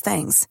deserve nice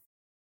things.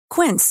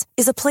 Quince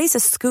is a place to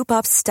scoop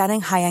up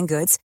stunning high-end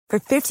goods for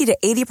 50 to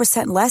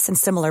 80% less than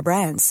similar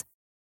brands.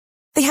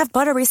 They have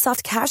buttery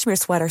soft cashmere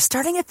sweaters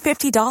starting at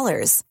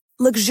 $50,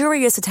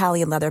 luxurious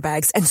Italian leather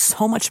bags, and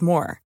so much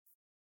more.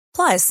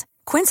 Plus,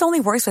 Quince only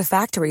works with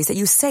factories that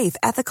use safe,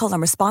 ethical,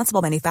 and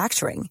responsible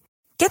manufacturing.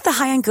 Get the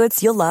high-end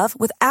goods you'll love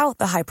without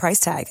the high price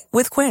tag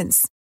with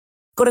Quince.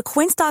 Go to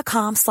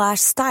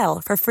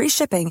quince.com/style for free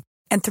shipping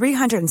and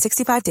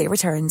 365-day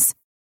returns.